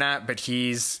lying or not, but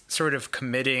he's sort of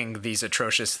committing these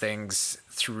atrocious things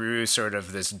through sort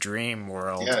of this dream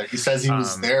world. Yeah, he says he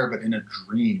was there, but in a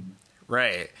dream.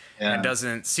 Right. Yeah. And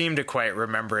doesn't seem to quite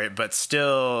remember it, but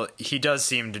still he does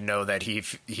seem to know that he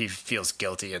feels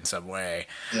guilty in some way.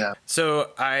 Yeah.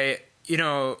 So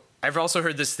I've also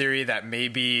heard this theory that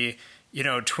maybe,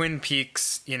 Twin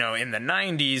Peaks, in the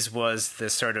 90s was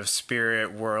this sort of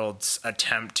spirit world's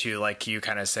attempt to, like you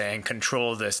kind of saying,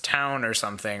 control this town or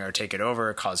something, or take it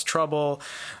over, cause trouble,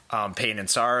 pain and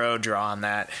sorrow, draw on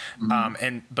that.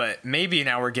 But maybe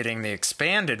now we're getting the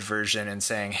expanded version and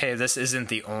saying, hey, this isn't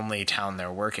the only town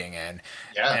they're working in.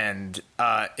 Yeah. And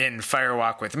in Fire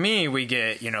Walk with Me, we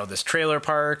get, this trailer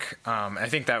park. I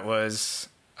think that was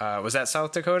that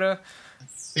South Dakota? I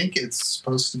think it's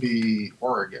supposed to be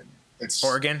Oregon. It's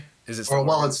Oregon? Is it?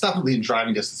 Well, it's definitely in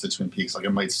driving distance to Twin Peaks. Like it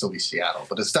might still be Seattle,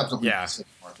 but it's definitely Pacific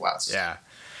Northwest. Yeah.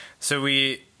 So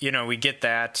we get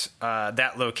that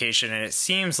location, and it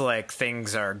seems like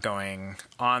things are going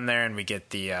on there, and we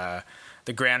get the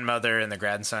grandmother and the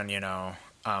grandson,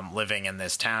 living in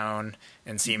this town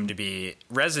and seem to be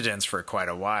residents for quite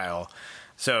a while.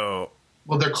 So.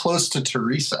 Well, they're close to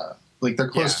Teresa. Like they're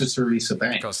close to Teresa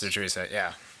Banks. Close to Teresa,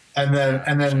 yeah.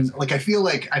 then like I feel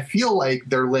like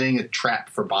they're laying a trap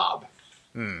for Bob.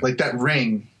 Like that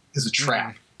ring is a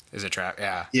trap. Is a trap,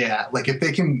 yeah. Yeah, like if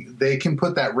they can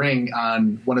put that ring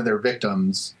on one of their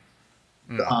victims.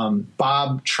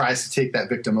 Bob tries to take that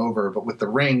victim over, but with the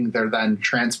ring, they're then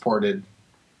transported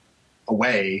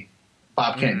away.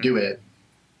 Bob can't do it.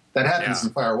 That happens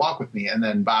in Fire Walk with Me, and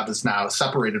then Bob is now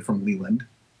separated from Leland,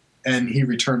 and he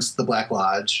returns to the Black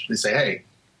Lodge. They say, "Hey,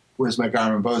 where's my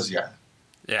Garmin Bozia?"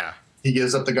 Yeah. He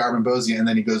gives up the Garmin Bozia, and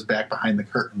then he goes back behind the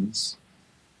curtains.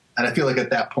 And I feel like at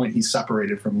that point he's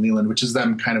separated from Leland, which is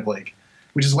them kind of like,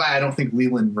 which is why I don't think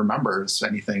Leland remembers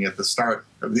anything at the start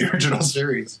of the original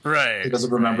series. Right. He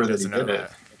doesn't remember that he did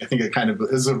it. I think it kind of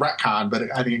is a retcon, but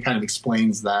I think it kind of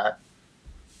explains that,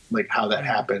 like how that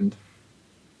happened.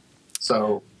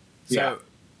 So, yeah.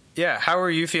 Yeah, how are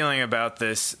you feeling about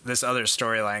this other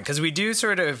storyline? Because we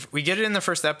get it in the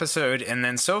first episode, and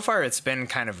then so far it's been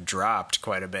kind of dropped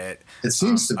quite a bit. It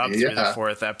seems to be, up through the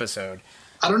fourth episode.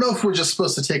 I don't know if we're just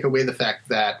supposed to take away the fact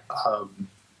that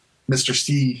Mr.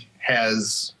 C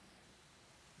has,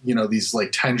 these like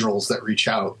tendrils that reach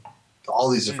out to all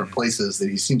these different places, that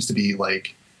he seems to be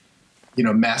like,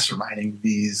 masterminding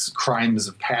these crimes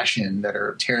of passion that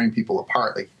are tearing people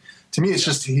apart. Like, to me, it's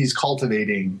just he's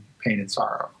cultivating pain and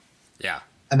sorrow. Yeah.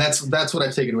 And that's what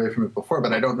I've taken away from it before,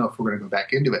 but I don't know if we're going to go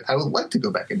back into it. I would like to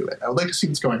go back into it. I would like to see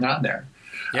what's going on there.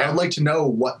 Yeah. I would like to know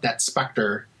what that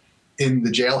specter in the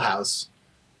jailhouse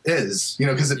is,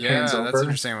 because it pans over. That's an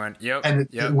interesting one. Yep.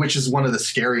 And which is one of the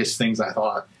scariest things I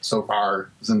thought so far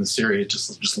was in the series,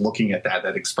 just looking at that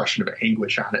expression of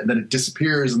anguish on it, and then it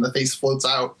disappears and the face floats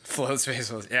out.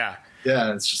 Yeah.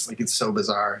 Yeah, it's just like, it's so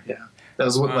bizarre. Yeah. That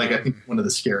was I think one of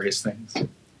the scariest things.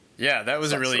 Yeah, that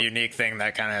was a really unique thing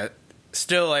that kind of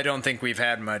still I don't think we've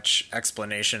had much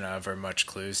explanation of or much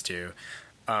clues to.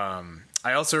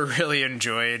 I also really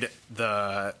enjoyed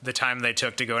the time they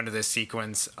took to go into this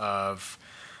sequence of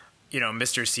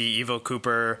Mr. C, Evil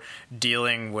Cooper,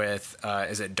 dealing with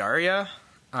is it Daria?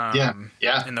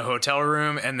 In the hotel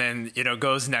room, and then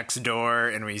goes next door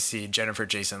and we see Jennifer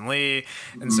Jason Leigh,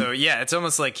 and so it's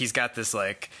almost like he's got this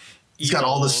like he's got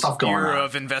all this stuff going on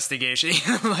of investigation,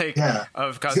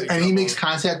 of causing and he makes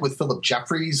contact with Philip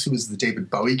Jeffries, who is the David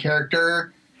Bowie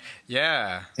character.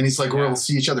 Yeah, and he's like, we'll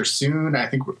see each other soon. I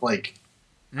think like.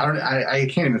 I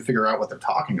can't even figure out what they're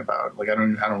talking about. Like, I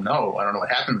don't know. I don't know what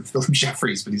happened with Philip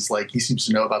Jeffries, but he's like, he seems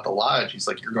to know about the lodge. He's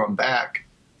like, you're going back.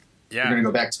 Yeah. You're going to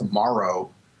go back tomorrow.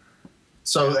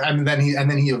 So, and then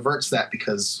he averts that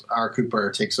because R. Cooper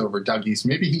takes over Dougie's.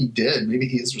 Maybe he did. Maybe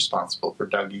he is responsible for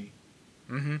Dougie.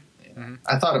 Mm-hmm. Mm-hmm.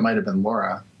 I thought it might have been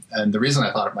Laura. And the reason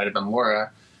I thought it might have been Laura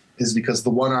is because the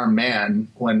one-armed man,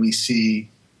 when we see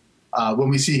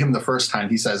him the first time,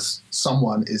 he says,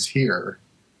 someone is here.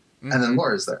 Mm-hmm. And then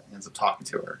Laura's there. He ends up talking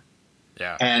to her.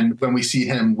 Yeah. And when we see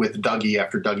him with Dougie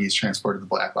after Dougie's transported to the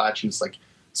Black Lodge, he's like,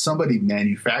 somebody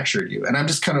manufactured you. And I'm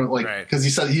just kind of like, because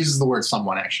he uses the word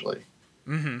someone actually.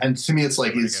 Mm-hmm. And to me, it's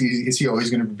like, is he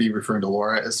always going to be referring to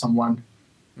Laura as someone?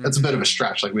 Mm-hmm. That's a bit of a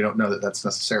stretch. Like, we don't know that that's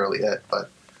necessarily it. But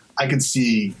I could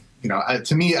see,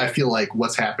 to me, I feel like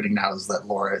what's happening now is that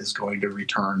Laura is going to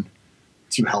return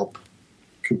to help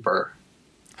Cooper.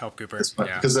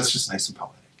 Because that's just nice and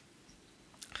poetic.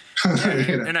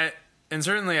 And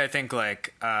certainly I think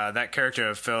like that character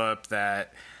of Philip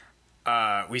that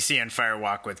we see in Fire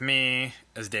Walk with Me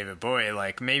as David Bowie,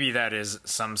 like maybe that is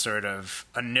some sort of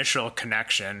initial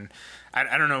connection.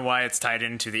 I don't know why it's tied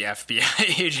into the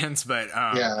FBI agents, but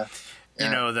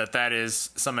that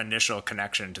is some initial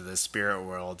connection to the spirit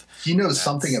world. He knows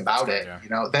something about it.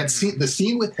 That scene, the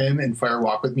scene with him in Fire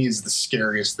Walk with Me is the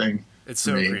scariest thing. It's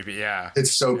so creepy. Yeah,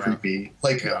 it's so creepy.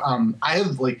 Like I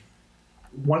have like.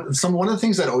 One of the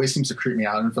things that always seems to creep me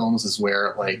out in films is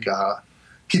where like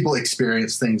people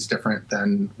experience things different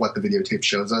than what the videotape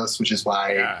shows us, which is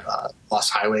why Lost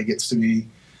Highway gets to me,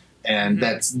 and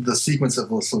that's the sequence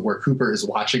of where Cooper is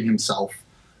watching himself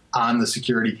on the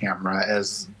security camera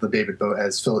as David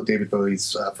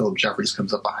Bowie's Philip Jeffries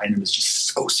comes up behind him is just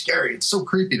so scary. It's so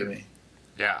creepy to me.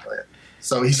 Yeah.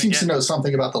 So he seems to know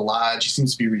something about the lodge. He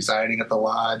seems to be residing at the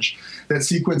lodge. That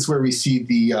sequence where we see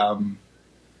the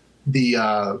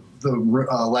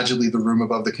allegedly the room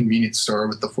above the convenience store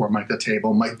with the Formica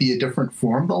table might be a different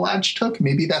form the lodge took.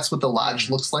 Maybe that's what the lodge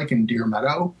looks like in Deer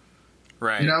Meadow.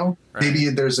 Right. Maybe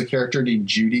there's a character named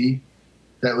Judy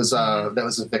that was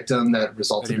a victim that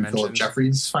resulted in Philip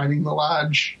Jeffries finding the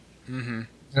lodge. Mm-hmm.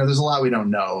 There's a lot we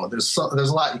don't know. There's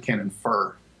a lot you can't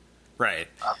infer. Right.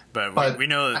 But we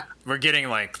know that we're getting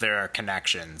like there are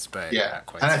connections, but not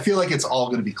quite. And I feel like it's all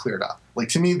going to be cleared up. Like,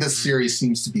 to me, this series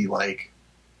seems to be like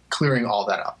clearing all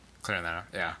that up. Clearing that up,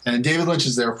 yeah. And David Lynch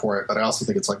is there for it, but I also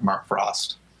think it's like Mark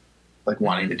Frost, like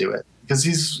wanting to do it because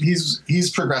he's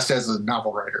progressed as a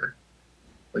novel writer.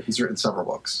 Like he's written several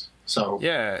books. So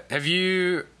yeah, have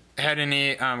you had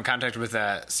any contact with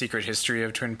that Secret History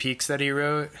of Twin Peaks that he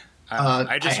wrote?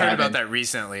 I just heard about that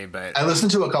recently, but I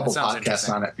listened to a couple podcasts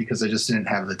on it because I just didn't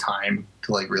have the time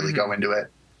to like really go into it.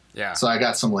 Yeah. So I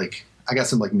got some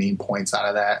main points out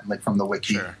of that, like from the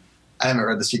wiki. Sure. I haven't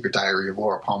read The Secret Diary of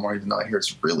Laura Palmer, even though I hear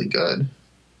it's really good.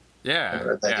 Yeah. I haven't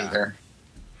read that either.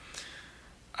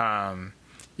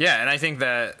 Yeah, and I think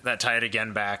that tied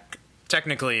again back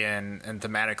technically and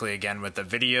thematically again with the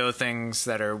video things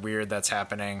that are weird that's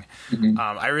happening.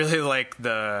 I really like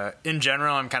in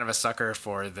general, I'm kind of a sucker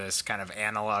for this kind of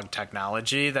analog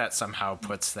technology that somehow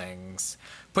puts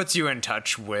you in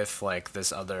touch with like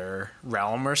this other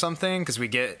realm or something. Because we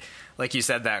get, like you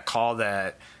said, that call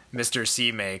that Mr.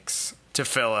 C makes to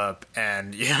Philip,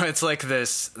 and it's like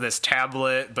this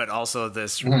tablet, but also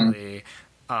this really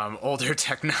older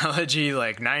technology,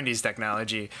 like 90s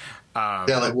technology.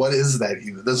 Like what is that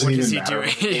even? Doesn't what even is he matter.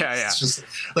 doing? It's just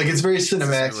like it's very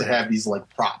cinematic to have these like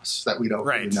props that we don't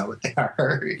really know what they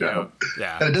are.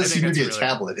 Yeah. And it does seem to be a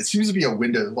tablet. It seems to be a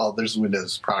Windows. Well, there's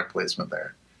Windows product placement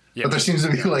there. Yeah, but there seems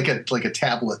to be like a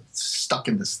tablet stuck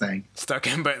in this thing.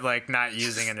 But like not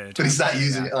using it in a tablet. But he's not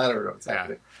using it. I don't know what's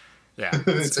happening. Yeah.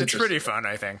 It's pretty fun,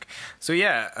 I think. So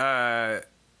we're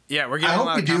getting I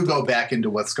hope we do go back into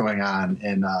what's going on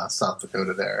in South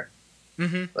Dakota there.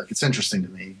 Like it's interesting to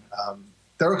me.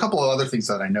 There are a couple of other things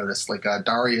that I noticed, like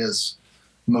Daria's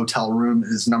motel room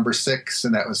is number 6,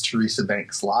 and that was Teresa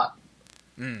Banks' lot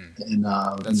in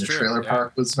the trailer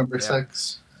park was number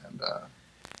 6.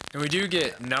 And we do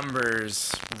get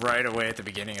numbers right away at the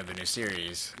beginning of the new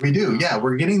series. We do, yeah.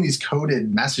 We're getting these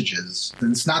coded messages,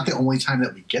 and it's not the only time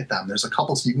that we get them. There's a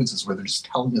couple sequences where they're just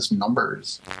telling us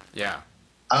numbers. Yeah.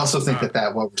 I also think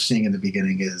that what we're seeing in the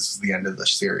beginning is the end of the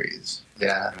series.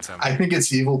 Yeah. I think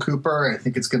it's Evil Cooper. I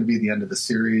think it's going to be the end of the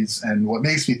series. And what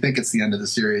makes me think it's the end of the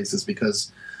series is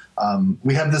because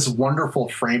we have this wonderful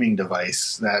framing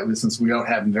device that, since we don't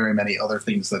have very many other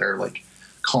things that are like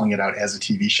calling it out as a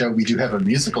TV show, we do have a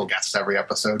musical guest every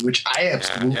episode, which I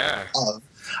absolutely love.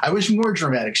 I wish more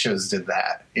dramatic shows did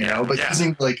that, but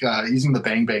using the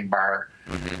Bang Bang Bar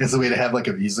is a way to have like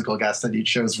a musical guest at each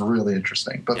show is really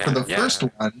interesting. But for the first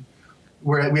one,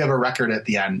 we have a record at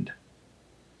the end.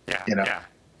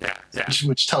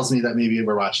 Which tells me that maybe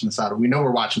we're watching this we know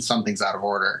we're watching some things out of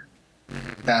order.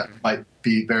 That might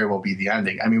very well be the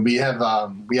ending. I mean, we have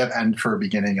End for a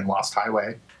Beginning and Lost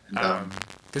Highway. And,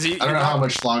 I don't know how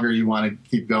much longer you want to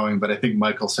keep going, but I think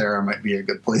Michael Cera might be a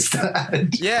good place to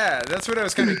end. Yeah, that's what I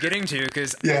was kind of getting to,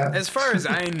 because as far as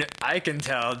I can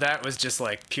tell, that was just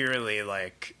like purely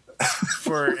like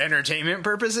for entertainment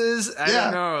purposes. I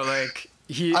don't know, like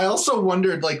I also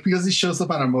wondered, like, because he shows up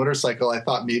on a motorcycle, I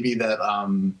thought maybe that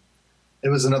it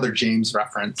was another James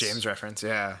reference.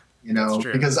 Yeah.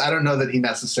 Because I don't know that he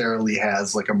necessarily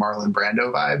has like a Marlon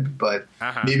Brando vibe, but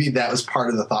maybe that was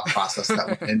part of the thought process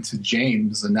that went into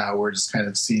James, and now we're just kind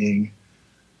of seeing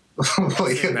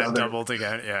like that doubled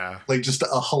again, like just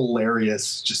a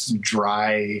hilarious, just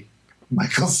dry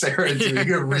Michael Cera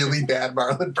doing a really bad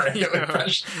Marlon Brando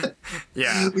impression.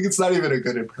 Like it's not even a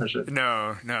good impression.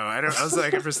 No, I don't. I was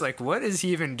like, I'm just like, what is he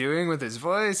even doing with his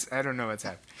voice? I don't know what's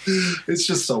happening. It's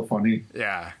just so funny.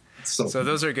 Yeah. So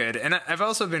those are good. And I've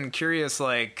also been curious,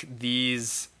 like,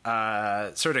 these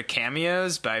sort of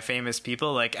cameos by famous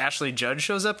people. Like, Ashley Judd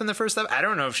shows up in the first episode. I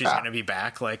don't know if she's going to be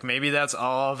back. Like, maybe that's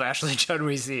all of Ashley Judd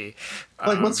we see.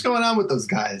 Like, what's going on with those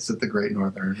guys at the Great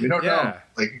Northern? We don't know.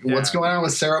 Like, what's going on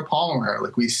with Sarah Palmer?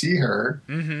 Like, we see her.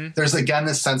 There's, again,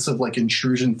 this sense of, like,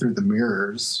 intrusion through the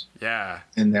mirrors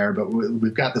in there. But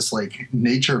we've got this, like,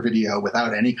 nature video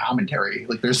without any commentary.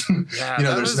 Like, there's,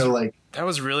 there's no, like... That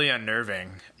was really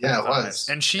unnerving. Yeah, it was.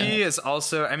 And she is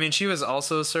also, she was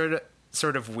also sort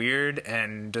of weird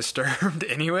and disturbed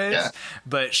anyways.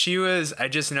 But she was, I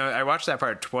just know, I watched that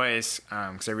part twice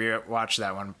because I rewatched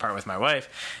that one part with my wife.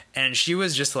 And she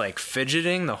was just like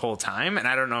fidgeting the whole time. And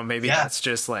I don't know, maybe that's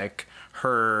just like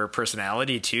her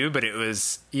personality too. But it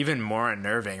was even more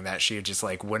unnerving that she just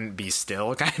like wouldn't be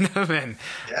still kind of.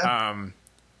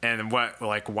 And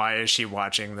why is she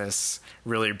watching this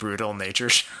really brutal nature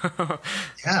show?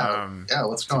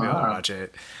 What's going on? Watch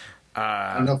it.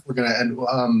 I don't know if we're going to end.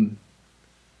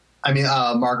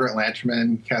 Margaret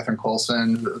Lanterman, Catherine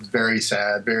Coulson, very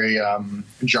sad, very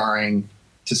jarring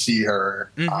to see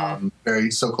her very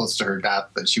so close to her death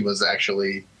that she was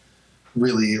actually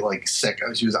really like sick.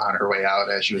 She was on her way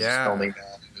out as she was filming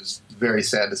that. It was very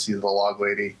sad to see the log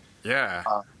lady. Yeah.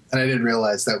 And I didn't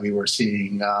realize that we were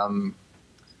seeing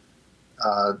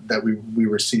that we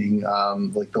were seeing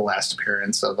like the last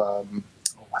appearance of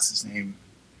what's his name?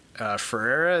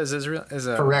 Ferreira is Israel is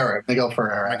a Miguel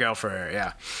Ferreira. Miguel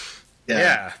Ferreira,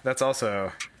 yeah. That's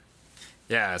also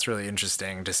it's really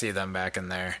interesting to see them back in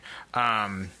there.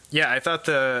 I thought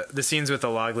the scenes with the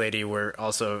log lady were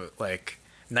also like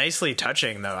nicely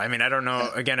touching, though. I mean, I don't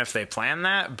know again if they planned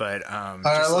that, but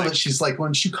I love that she's like,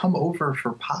 "When you come over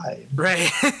for pie?" Right,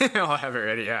 I'll have it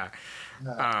ready. Yeah.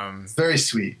 It's very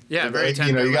sweet. Yeah, very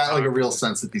tender. You know, you got like a real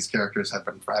sense that these characters have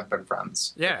been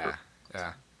friends. Yeah.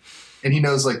 And he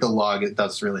knows like the log, it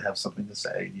does really have something to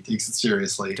say. He takes it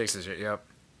seriously. Yep.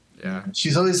 Yeah.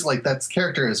 She's always like, that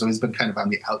character has always been kind of on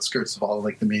the outskirts of all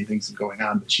like the main things going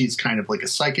on, but she's kind of like a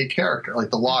psychic character. Like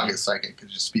the log is psychic. It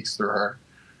just speaks through her.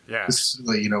 Yeah.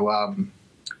 You know,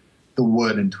 the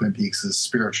wood in Twin Peaks is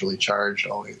spiritually charged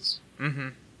always. Mm-hmm.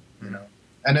 You know,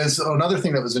 and as another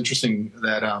thing that was interesting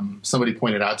that somebody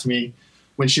pointed out to me,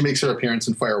 when she makes her appearance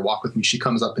in Fire Walk with Me, she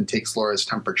comes up and takes Laura's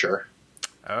temperature.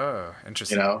 Oh,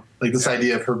 interesting. You know, like this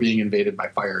idea of her being invaded by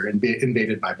fire and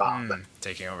invaded by Bob. And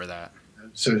taking over that.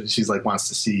 So she's like, wants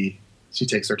to see, she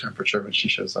takes her temperature when she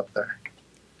shows up there.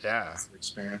 Yeah. That's her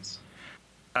experience.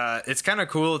 It's kind of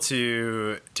cool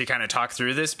to kind of talk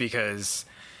through this because,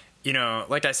 you know,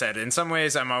 like I said, in some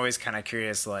ways I'm always kind of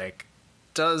curious, like,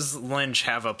 does Lynch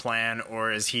have a plan,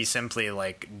 or is he simply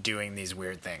like doing these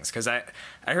weird things? Because I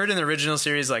heard in the original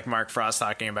series, like Mark Frost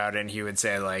talking about it, and he would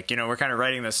say like, you know, we're kind of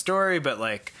writing the story, but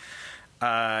like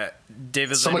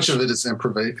David so Lynch, much of it is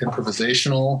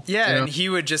improvisational. yeah, you know? and he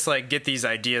would just like get these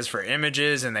ideas for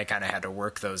images, and they kind of had to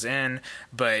work those in.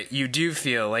 But you do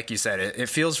feel, like you said, it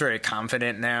feels very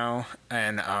confident now,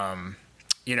 and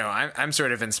you know, I'm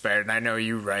sort of inspired, and I know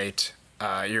you write,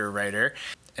 you're a writer.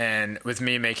 And with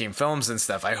me making films and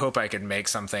stuff, I hope I could make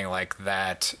something like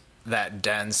that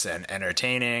dense and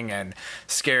entertaining and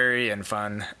scary and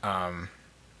fun,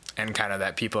 and kind of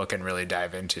that people can really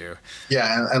dive into.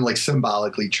 Yeah, and like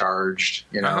symbolically charged,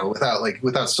 you know,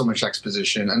 without so much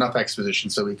exposition, enough exposition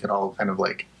so we could all kind of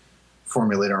like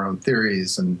formulate our own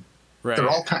theories, and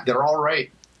they're all right.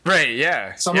 Right,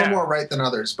 yeah. Some are more right than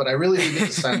others, but I really do get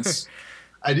the sense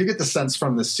I do get the sense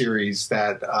from this series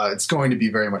that it's going to be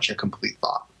very much a complete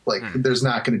thought. Like, there's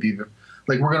not going to be,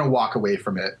 like, we're going to walk away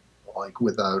from it, like,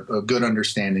 with a good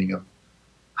understanding of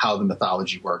how the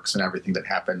mythology works and everything that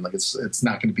happened. Like, it's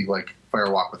not going to be like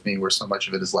Fire Walk with Me, where so much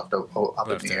of it is left up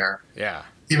in the air. Yeah.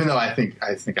 Even though I think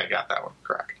I got that one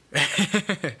correct.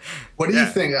 What do you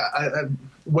think?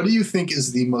 What do you think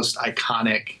is the most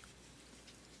iconic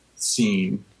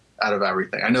scene out of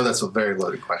everything? I know that's a very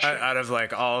loaded question. Out of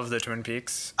like all of the Twin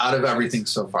Peaks? Out of everything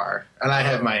so far. And I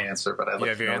have my answer, but I'd like you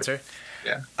have to your know answer?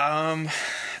 Yeah.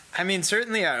 I mean,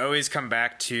 certainly I always come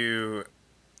back to,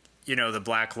 you know, the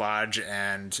Black Lodge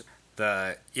and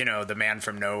the, you know, the Man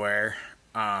from Nowhere,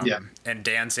 and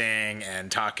dancing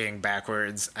and talking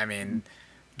backwards. I mean,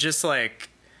 just like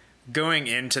going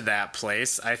into that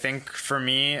place, I think for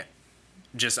me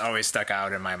just always stuck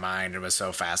out in my mind. It was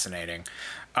so fascinating.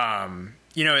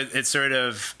 You know, it's sort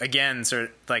of, again, sort of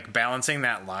like balancing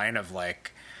that line of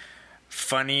like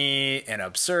funny and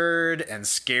absurd and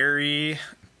scary,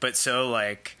 but so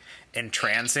like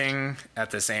entrancing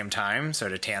at the same time,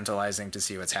 sort of tantalizing to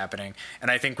see what's happening.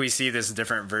 And I think we see this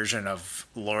different version of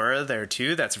Laura there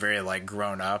too, that's very like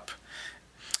grown up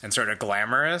and sort of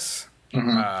glamorous.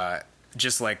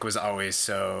 Just like was always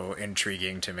so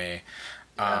intriguing to me,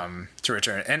 to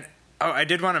return. And I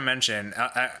did want to mention,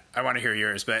 I want to hear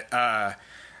yours, but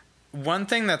one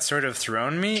thing that's sort of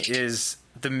thrown me is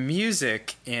the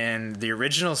music in the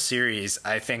original series.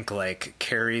 I think like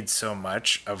carried so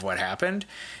much of what happened.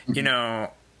 You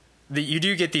know, you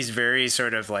do get these very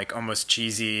sort of like almost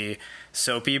cheesy,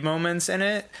 soapy moments in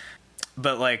it,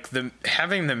 but like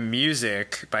having the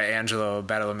music by Angelo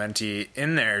Badalamenti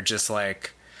in there just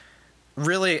like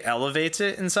really elevates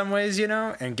it in some ways, you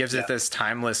know, and gives it this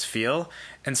timeless feel.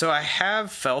 And so I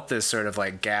have felt this sort of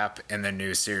like gap in the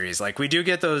new series. Like we do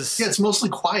get those. Yeah, it's mostly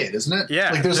quiet, isn't it?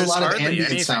 Yeah. Like there's a lot of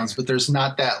ambient sounds, but there's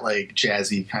not that like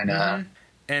jazzy kind of.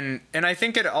 And I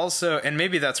think it also, and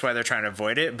maybe that's why they're trying to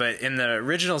avoid it, but in the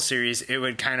original series, it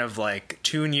would kind of like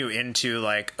tune you into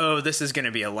like, oh, this is going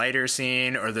to be a lighter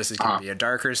scene, or this is going to be a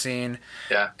darker scene.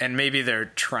 Yeah. And maybe they're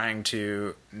trying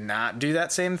to not do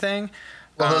that same thing.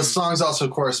 Well, those songs also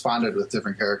corresponded with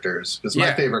different characters. Because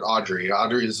my favorite, Audrey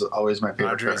is always my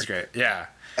favorite. Audrey's great, yeah.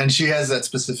 And she has that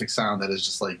specific sound that is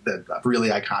just like that really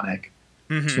iconic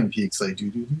Twin Peaks, like do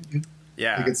do do do.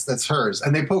 Yeah, like that's hers.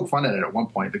 And they poke fun at it at one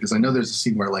point because I know there's a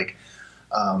scene where like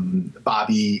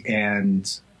Bobby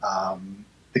and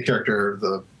the character,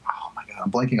 oh my god,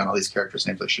 I'm blanking on all these characters'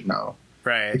 names I should know.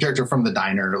 Right. The character from the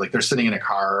diner, like they're sitting in a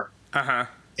car.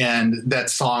 And that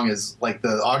song is like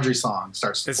the Audrey song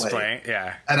starts to It's play. playing,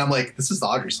 yeah. And I'm like, this is the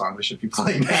Audrey song that should be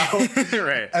playing now.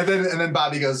 Right. And then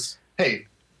Bobby goes, hey,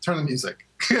 turn the music.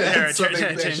 Yeah, And so they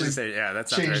change actually the state. Yeah,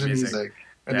 that's not the change right the music. music.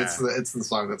 And Yeah. it's the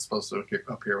song that's supposed to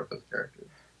appear with those characters.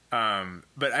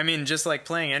 But I mean, just like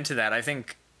playing into that, I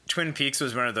think Twin Peaks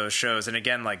was one of those shows, and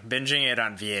again, like binging it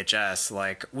on VHS,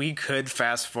 like we could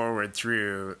fast forward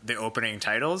through the opening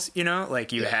titles, you know,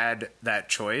 like you had that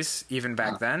choice even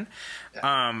back then.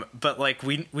 Yeah. But like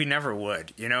we never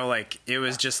would, you know, like it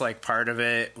was just like part of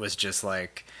it was just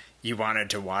like you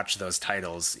wanted to watch those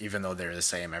titles, even though they're the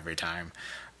same every time.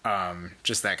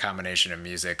 Just that combination of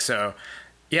music. So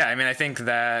yeah, I mean, I think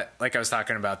that, like I was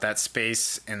talking about, that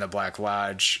space in the Black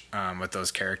Lodge with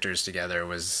those characters together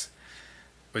was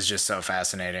just so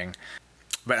fascinating.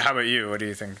 But how about you? What do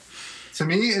you think? To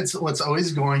me, it's what's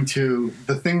always going to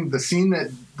the scene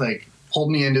that like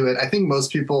pulled me into it. I think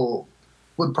most people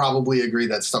would probably agree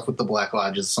that stuff with the Black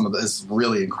Lodge is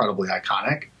really incredibly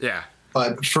iconic. Yeah.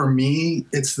 But for me,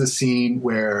 it's the scene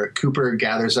where Cooper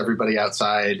gathers everybody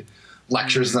outside,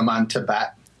 lectures them on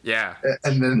Tibet. Yeah.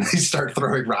 And then they start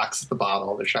throwing rocks at the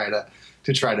bottle to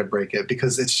try to break it,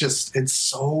 because it's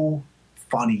so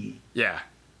funny. Yeah.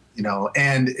 You know,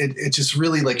 and it just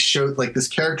really like showed like this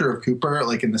character of Cooper,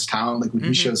 like in this town, like when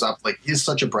he shows up, like he's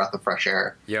such a breath of fresh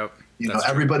air. Yep. You know,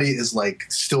 everybody is like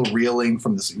still reeling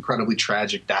from this incredibly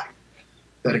tragic death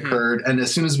that occurred. And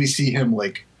as soon as we see him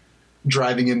like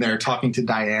driving in there, talking to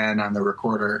Diane on the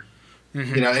recorder,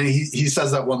 you know, and he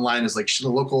says that one line is like, the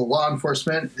local law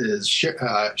enforcement is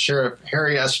Sheriff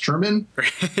Harry S. Truman.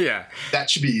 Yeah. That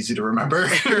should be easy to remember.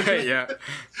 Right. Yeah.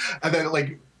 And then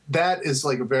like, that is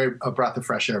like a breath of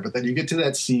fresh air. But then you get to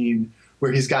that scene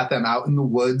where he's got them out in the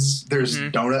woods. There's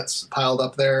donuts piled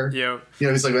up there. Yep. You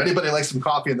know, he's like, anybody like some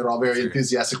coffee? And they're all very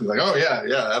enthusiastically like, oh,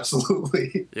 yeah,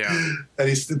 absolutely. Yeah. And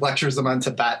he lectures them on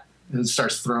Tibet and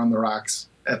starts throwing the rocks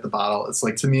at the bottle. It's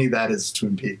like, to me, that is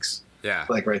Twin Peaks. Yeah.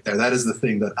 Like right there. That is the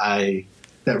thing that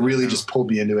really just pulled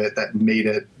me into it, that made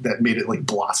it like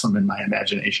blossom in my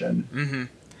imagination. Mm-hmm.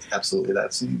 Absolutely,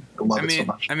 that scene. I love it so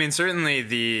much. I mean, certainly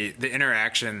the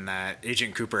interaction that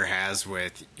Agent Cooper has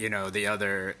with, you know,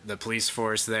 the police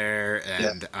force there,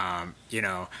 and you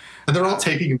know, and they're all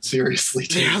taking him seriously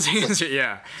too.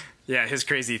 Yeah, his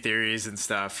crazy theories and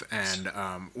stuff,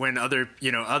 and when other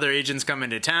agents come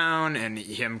into town, and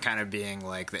him kind of being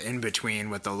like the in between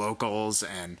with the locals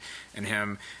and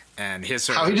him. And his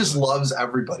sort how of, he just loves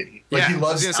everybody. Like he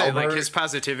loves Albert. Like his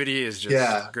positivity is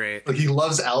just great. Like he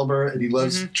loves Albert and he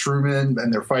loves Truman,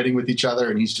 and they're fighting with each other,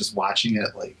 and he's just watching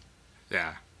it. Like,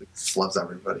 he just loves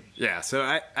everybody. Yeah, so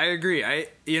I agree.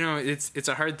 It's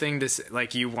a hard thing to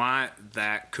like. You want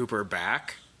that Cooper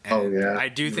back. And I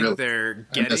do think they're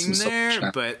getting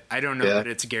there, but I don't know that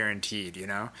it's guaranteed. You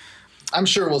know, I'm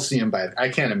sure we'll see him by. I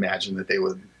can't imagine that they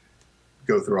would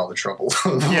go through all the trouble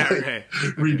of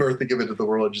rebirthing him into the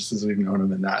world just as we've known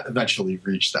him, and not eventually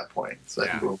reach that point.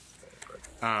 So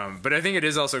but I think it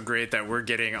is also great that we're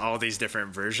getting all these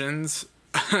different versions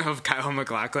of Kyle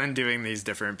MacLachlan doing these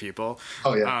different people.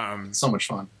 Oh yeah, so much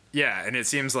fun. Yeah, and it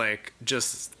seems like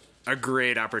just a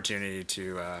great opportunity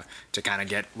to kind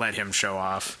of let him show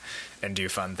off and do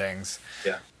fun things.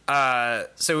 Yeah.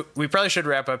 So we probably should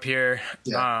wrap up here.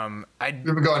 Yeah. We've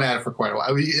been going at it for quite a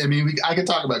while. I could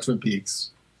talk about Twin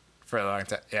Peaks for a long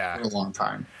time. Yeah. For a long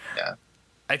time. Yeah.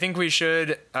 I think we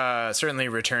should certainly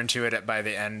return to it by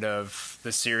the end of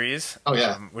the series. Oh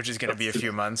yeah. Which is going to be a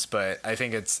few months, but I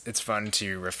think it's fun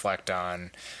to reflect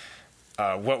on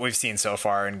what we've seen so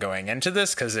far and going into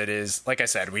this, because it is, like I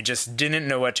said, we just didn't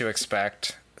know what to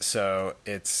expect. So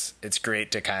it's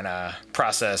great to kind of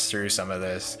process through some of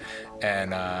this,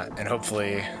 and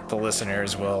hopefully the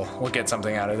listeners will get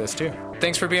something out of this too.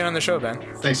 Thanks for being on the show, Ben.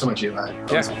 Thanks so much, Eli.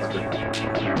 Yeah.